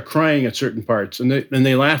crying at certain parts, and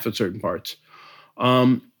they laugh at certain parts.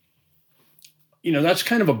 That's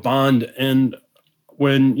kind of a bond. And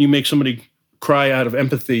when you make somebody cry out of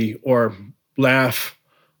empathy or laugh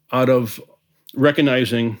out of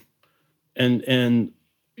recognizing and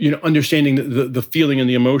understanding the feeling and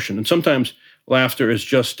the emotion, and sometimes laughter is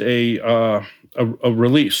just a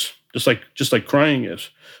release, just like crying is.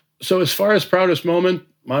 So as far as proudest moment,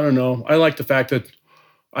 I don't know. I like the fact that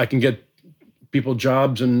I can get people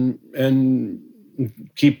jobs and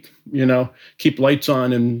keep lights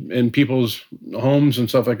on in people's homes and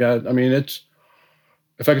stuff like that. I mean, if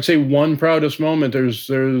I could say one proudest moment, there's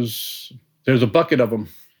a bucket of them.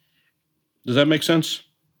 Does that make sense?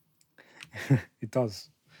 It does.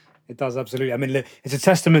 It does, absolutely. I mean, it's a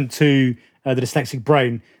testament to the dyslexic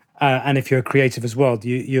brain, and if you're a creative as well,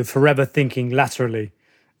 you're forever thinking laterally.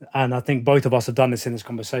 And I think both of us have done this in this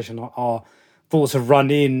conversation. Our thoughts have run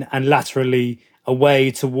in and laterally away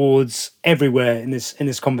towards everywhere in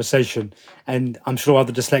this conversation. And I'm sure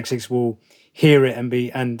other dyslexics will hear it and be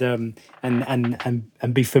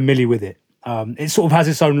familiar with it. It sort of has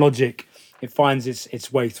its own logic. It finds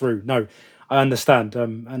its way through. No, I understand.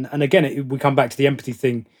 And again, we come back to the empathy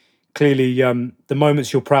thing. Clearly, the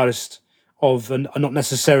moments you're proudest of are not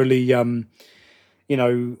necessarily,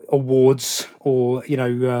 awards or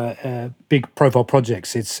big profile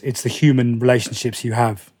projects. It's the human relationships you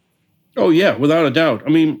have. Oh yeah, without a doubt. I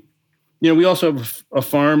mean, we also have a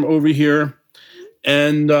farm over here,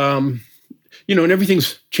 and and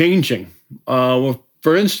everything's changing. Well,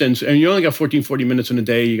 for instance, and you only got 40 minutes in a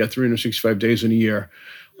day. You got 365 days in a year.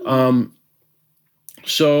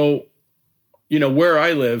 So, where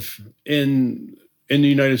I live in the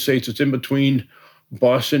United States, it's in between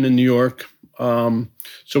Boston and New York. So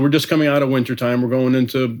we're just coming out of wintertime. We're going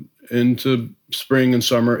into spring and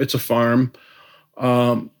summer. It's a farm.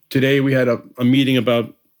 Today we had a meeting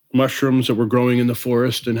about mushrooms that we're growing in the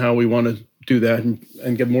forest and how we want to do that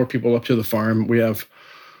and get more people up to the farm. We have,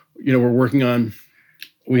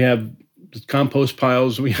 we have compost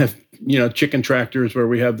piles. We have, chicken tractors where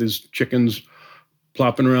we have these chickens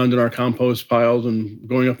plopping around in our compost piles and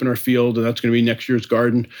going up in our field, and that's going to be next year's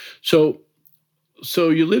garden. So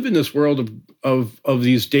you live in this world of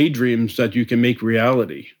these daydreams that you can make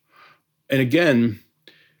reality. And again,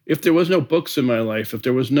 if there was no books in my life, if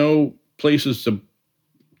there was no places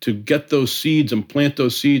to get those seeds and plant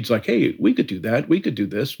those seeds, like, hey, we could do that, we could do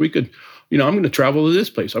this, we could, I'm going to travel to this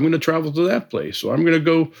place, I'm going to travel to that place, so I'm going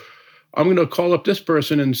to call up this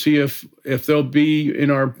person and see if they'll be in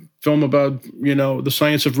our film about, the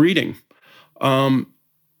science of reading.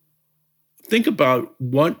 Think about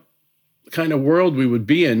what kind of world we would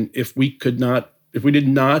be in if we did not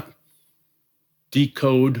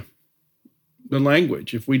decode the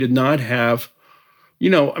language, if we did not have,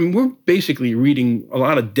 we're basically reading a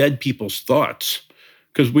lot of dead people's thoughts,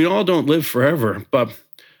 because we all don't live forever, but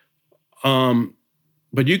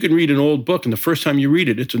you can read an old book, and the first time you read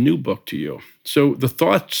it, it's a new book to you. So the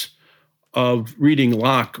thoughts of reading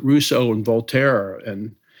Locke, Rousseau, and Voltaire,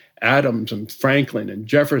 and Adams, and Franklin, and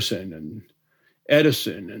Jefferson, and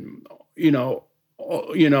Edison, and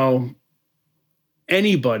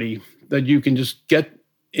anybody that you can just get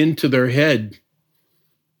into their head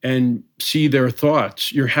and see their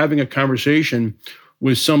thoughts. You're having a conversation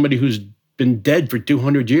with somebody who's been dead for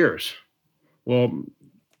 200 years. Well,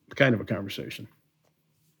 kind of a conversation.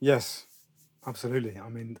 Yes, absolutely. I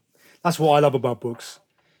mean, that's what I love about books.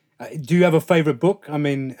 Do you have a favorite book? I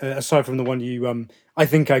mean, aside from the one you, I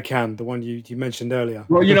Think I Can, the one you mentioned earlier.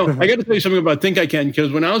 Well, I got to tell you something about Think I Can,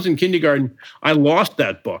 because when I was in kindergarten, I lost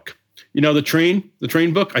that book. The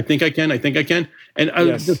train book, I Think I Can. And I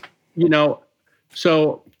was just,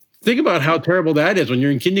 so think about how terrible that is when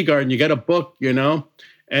you're in kindergarten, you get a book, and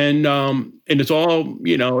it's all,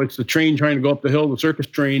 it's the train trying to go up the hill, the circus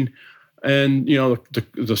train, and,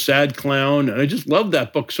 the sad clown. And I just loved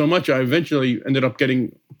that book so much. I eventually ended up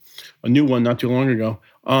getting a new one not too long ago.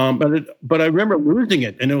 But I remember losing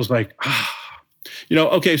it, and it was like,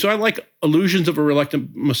 okay. So I like Illusions of a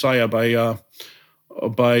Reluctant Messiah by I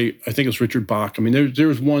think it's Richard Bach. I mean, there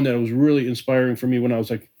was one that was really inspiring for me when I was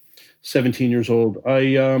like 17 years old.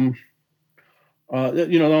 That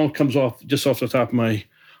one comes off the top of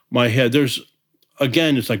my head. There's,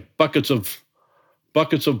 again, it's like buckets of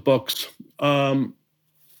books.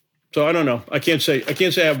 So I don't know. I can't say I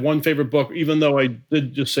have one favorite book, even though I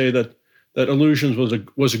did just say that Illusions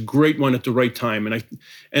was a great one at the right time.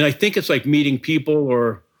 And I think it's like meeting people,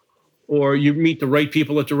 or you meet the right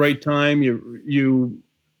people at the right time. You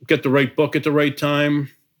get the right book at the right time.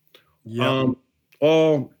 Yeah.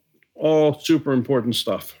 All super important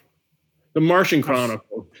stuff. The Martian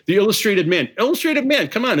Chronicle, The Illustrated Man.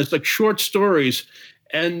 Come on, it's like short stories.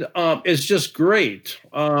 And it's just great.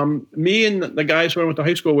 Me and the guys who I went to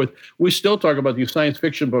high school with, we still talk about these science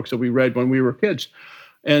fiction books that we read when we were kids.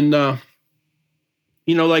 And,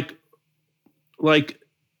 like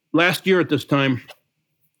last year at this time,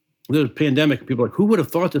 there was a pandemic. People are like, who would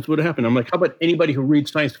have thought this would have happened? I'm like, how about anybody who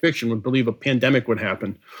reads science fiction would believe a pandemic would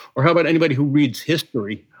happen? Or how about anybody who reads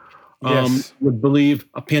history would believe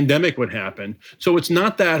a pandemic would happen? So it's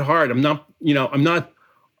not that hard. I'm not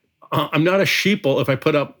a sheeple if I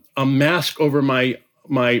put up a mask over my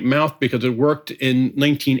mouth because it worked in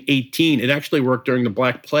 1918. It actually worked during the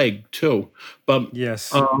Black Plague too. But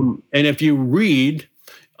yes, and if you read,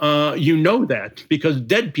 that because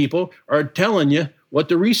dead people are telling you what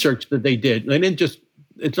the research that they did. They didn't just.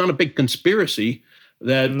 It's not a big conspiracy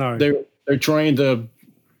that they're trying to,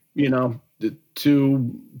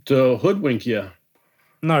 to hoodwink you.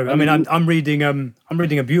 No, I mean I'm reading a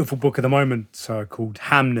beautiful book at the moment called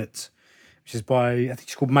Hamnet, which is by, I think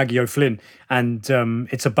she's called Maggie O'Flynn, and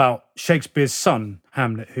it's about Shakespeare's son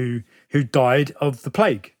Hamlet, who died of the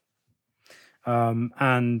plague.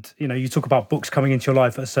 And you talk about books coming into your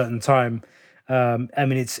life at a certain time. I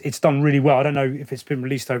mean it's done really well. I don't know if it's been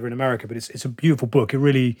released over in America, but it's a beautiful book.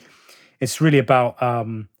 It's really about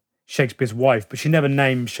Shakespeare's wife, but she never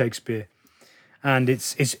named Shakespeare. And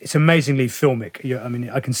it's amazingly filmic. I mean,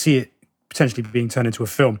 I can see it potentially being turned into a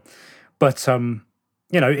film. But,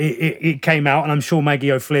 it came out, and I'm sure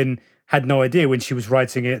Maggie O'Flynn had no idea when she was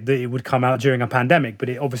writing it that it would come out during a pandemic. But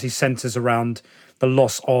it obviously centers around the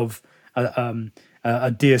loss of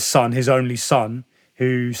a dear son, his only son,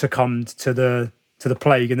 who succumbed to the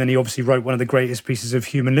plague. And then he obviously wrote one of the greatest pieces of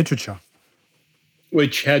human literature.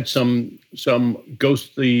 Which had some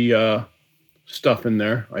ghostly... stuff in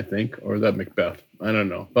there, I think, or is that Macbeth? I don't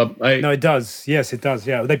know, but no, it does. Yes, it does.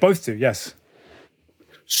 Yeah, they both do. Yes.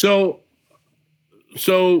 So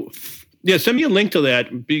yeah, send me a link to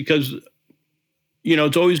that because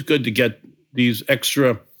it's always good to get these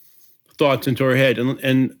extra thoughts into our head,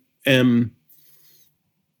 and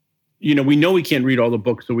we know we can't read all the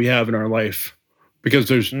books that we have in our life,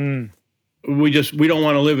 because we don't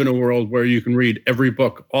want to live in a world where you can read every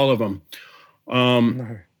book, all of them.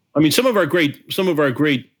 No. I mean, some of our great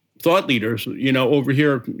thought leaders, over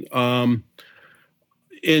here,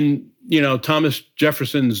 in Thomas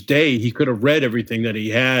Jefferson's day, he could have read everything that he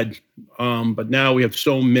had, but now we have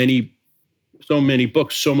so many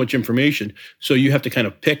books, so much information. So you have to kind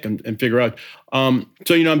of pick and figure out. I'm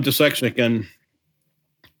dyslexic, and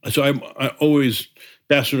so I always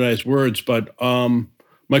bastardize words, but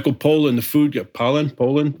Michael Pollan, the food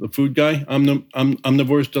guy,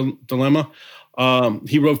 Omnivore's Dilemma.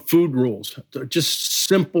 He wrote Food Rules. They're just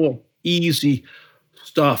simple, easy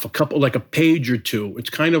stuff. Like a page or two. It's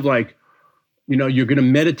kind of like, you're going to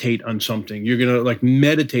meditate on something. You're going to like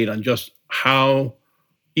meditate on just how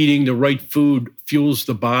eating the right food fuels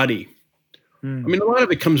the body. I mean, a lot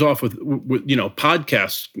of it comes off with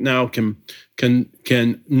podcasts now can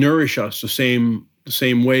nourish us the same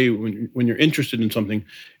way. When you're interested in something,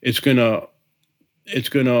 it's gonna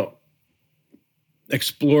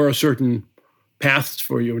explore a certain paths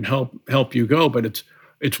for you and help you go. But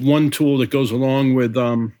it's one tool that goes along with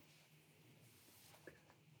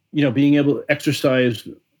being able to exercise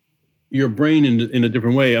your brain in a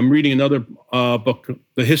different way. I'm reading another book,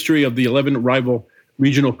 The History of the 11 Rival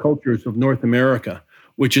Regional Cultures of North America,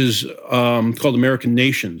 which is called American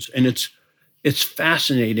Nations, and it's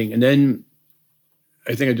fascinating. And then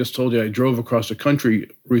I think I just told you I drove across the country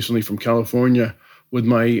recently from California with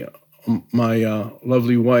my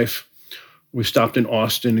lovely wife. We stopped in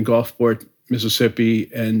Austin and Gulfport,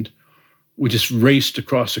 Mississippi, and we just raced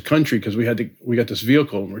across the country because we got this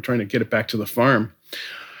vehicle and we're trying to get it back to the farm.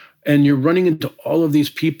 And you're running into all of these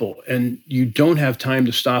people, and you don't have time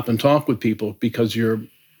to stop and talk with people because you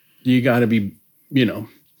got to be,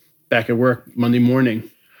 back at work Monday morning.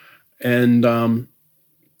 And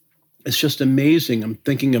it's just amazing. I'm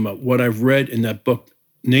thinking about what I've read in that book,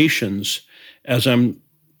 Nations, as I'm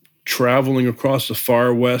traveling across the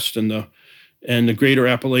far west and the greater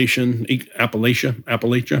Appalachia,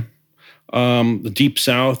 the deep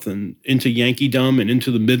south, and into Yankeedom and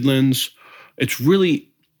into the Midlands. It's really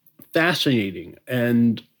fascinating.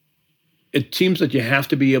 And it seems that you have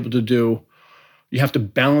to be able to you have to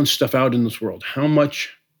balance stuff out in this world. How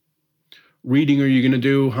much reading are you going to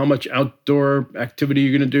do? How much outdoor activity are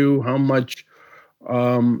you going to do? How much,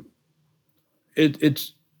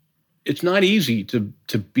 it's not easy to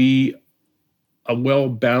be a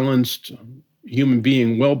well-balanced human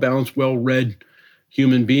being, well-balanced, well-read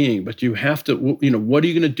human being, but you have to, what are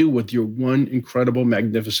you going to do with your one incredible,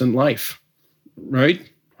 magnificent life, right?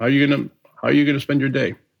 How are you going to spend your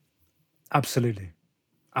day? Absolutely.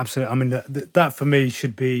 I mean, that for me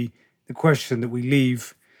should be the question that we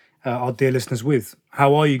leave our dear listeners with.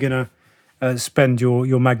 How are you going to spend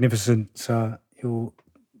your magnificent, your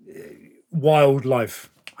wild life?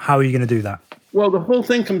 How are you going to do that? Well, the whole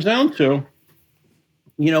thing comes down to,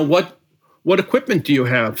 what equipment do you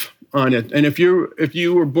have on it? And if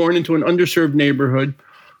you were born into an underserved neighborhood,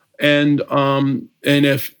 and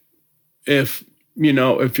if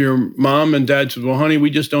your mom and dad said, well, honey, we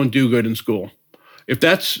just don't do good in school. If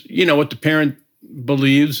that's, what the parent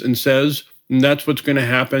believes and says, and that's what's going to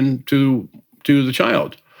happen to the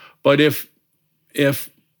child. But if I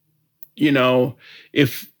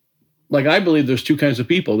believe there's two kinds of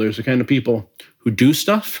people. There's the kind of people who do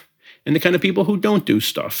stuff and the kind of people who don't do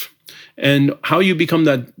stuff. And how you become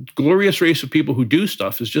that glorious race of people who do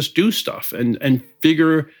stuff is just do stuff and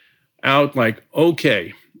figure out like,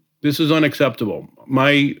 okay, this is unacceptable.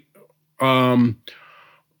 I've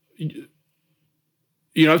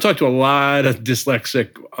talked to a lot of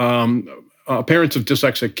dyslexic parents of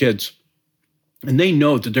dyslexic kids, and they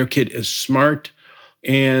know that their kid is smart,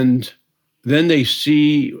 and then they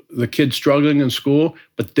see the kid struggling in school,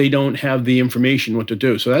 but they don't have the information what to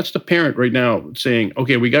do. So that's the parent right now saying,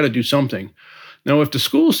 okay, we got to do something. Now, if the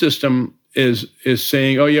school system is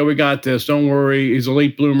saying, oh yeah, we got this, don't worry, he's a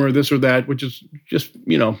late bloomer, this or that, which is just,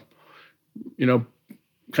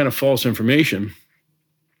 kind of false information.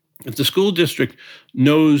 If the school district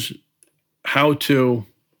knows how to,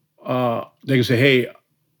 they can say, hey,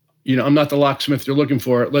 I'm not the locksmith you're looking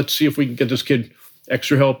for. Let's see if we can get this kid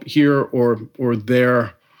extra help here or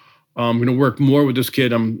there. I'm going to work more with this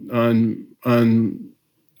kid on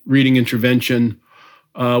reading intervention.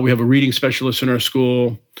 We have a reading specialist in our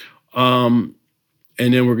school, and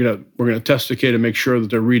then we're gonna test the kid and make sure that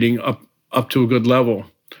they're reading up to a good level.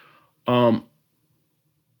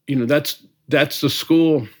 That's the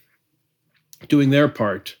school doing their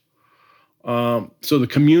part. So the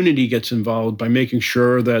community gets involved by making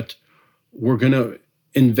sure that we're going to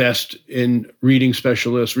invest in reading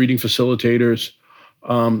specialists, reading facilitators,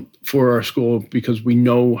 for our school because we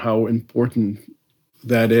know how important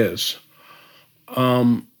that is.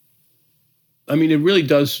 I mean, it really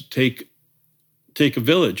does take a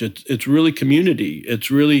village. It's really community.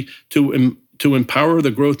 It's really to empower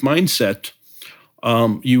the growth mindset.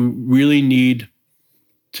 You really need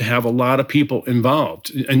to have a lot of people involved,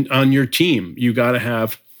 and on your team, you got to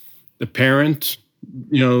have the parent,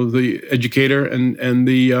 the educator, and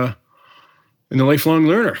the lifelong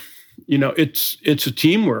learner. It's a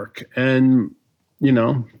teamwork, and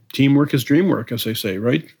teamwork is dream work, as they say,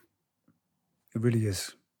 right? It really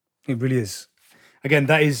is. It really is. Again,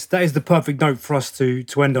 that is the perfect note for us to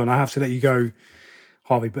end on. I have to let you go,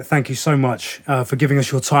 Harvey, but thank you so much for giving us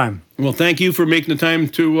your time. Well, thank you for making the time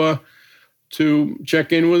to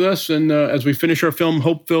check in with us. And as we finish our film,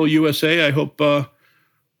 Hopeville, USA, I hope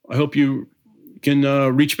you can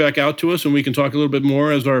reach back out to us and we can talk a little bit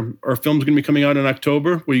more as our film's going to be coming out in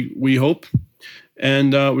October, we hope.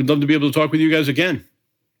 And we'd love to be able to talk with you guys again.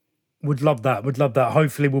 Would love that.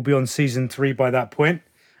 Hopefully we'll be on season 3 by that point.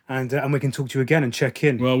 And we can talk to you again and check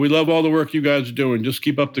in. Well, we love all the work you guys are doing. Just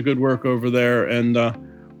keep up the good work over there. And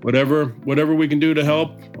whatever we can do to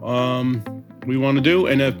help, we want to do.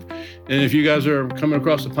 And if you guys are coming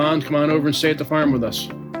across the pond, come on over and stay at the farm with us.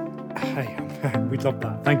 Hey, we'd love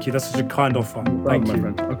that. Thank you. That's such a kind offer. Thank you, my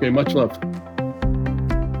friend. Okay, much love.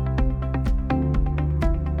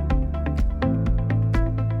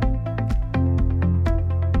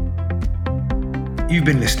 You've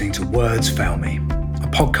been listening to Words Fail Me, a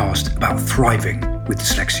podcast about thriving with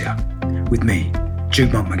dyslexia, with me,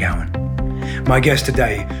 Jude Monk McGowan. My guest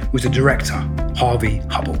today was the director, Harvey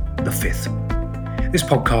Hubble V. This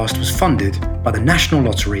podcast was funded by the National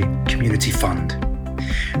Lottery Community Fund.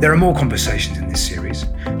 There are more conversations in this series.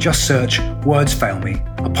 Just search Words Fail Me,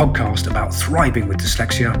 a podcast about thriving with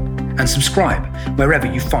dyslexia, and subscribe wherever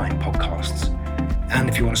you find podcasts. And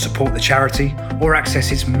if you want to support the charity or access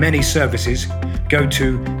its many services, go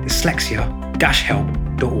to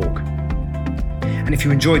dyslexia-help.org. And if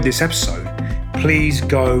you enjoyed this episode, please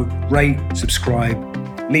go rate, subscribe,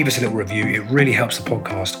 leave us a little review. It really helps the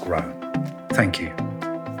podcast grow. Thank you.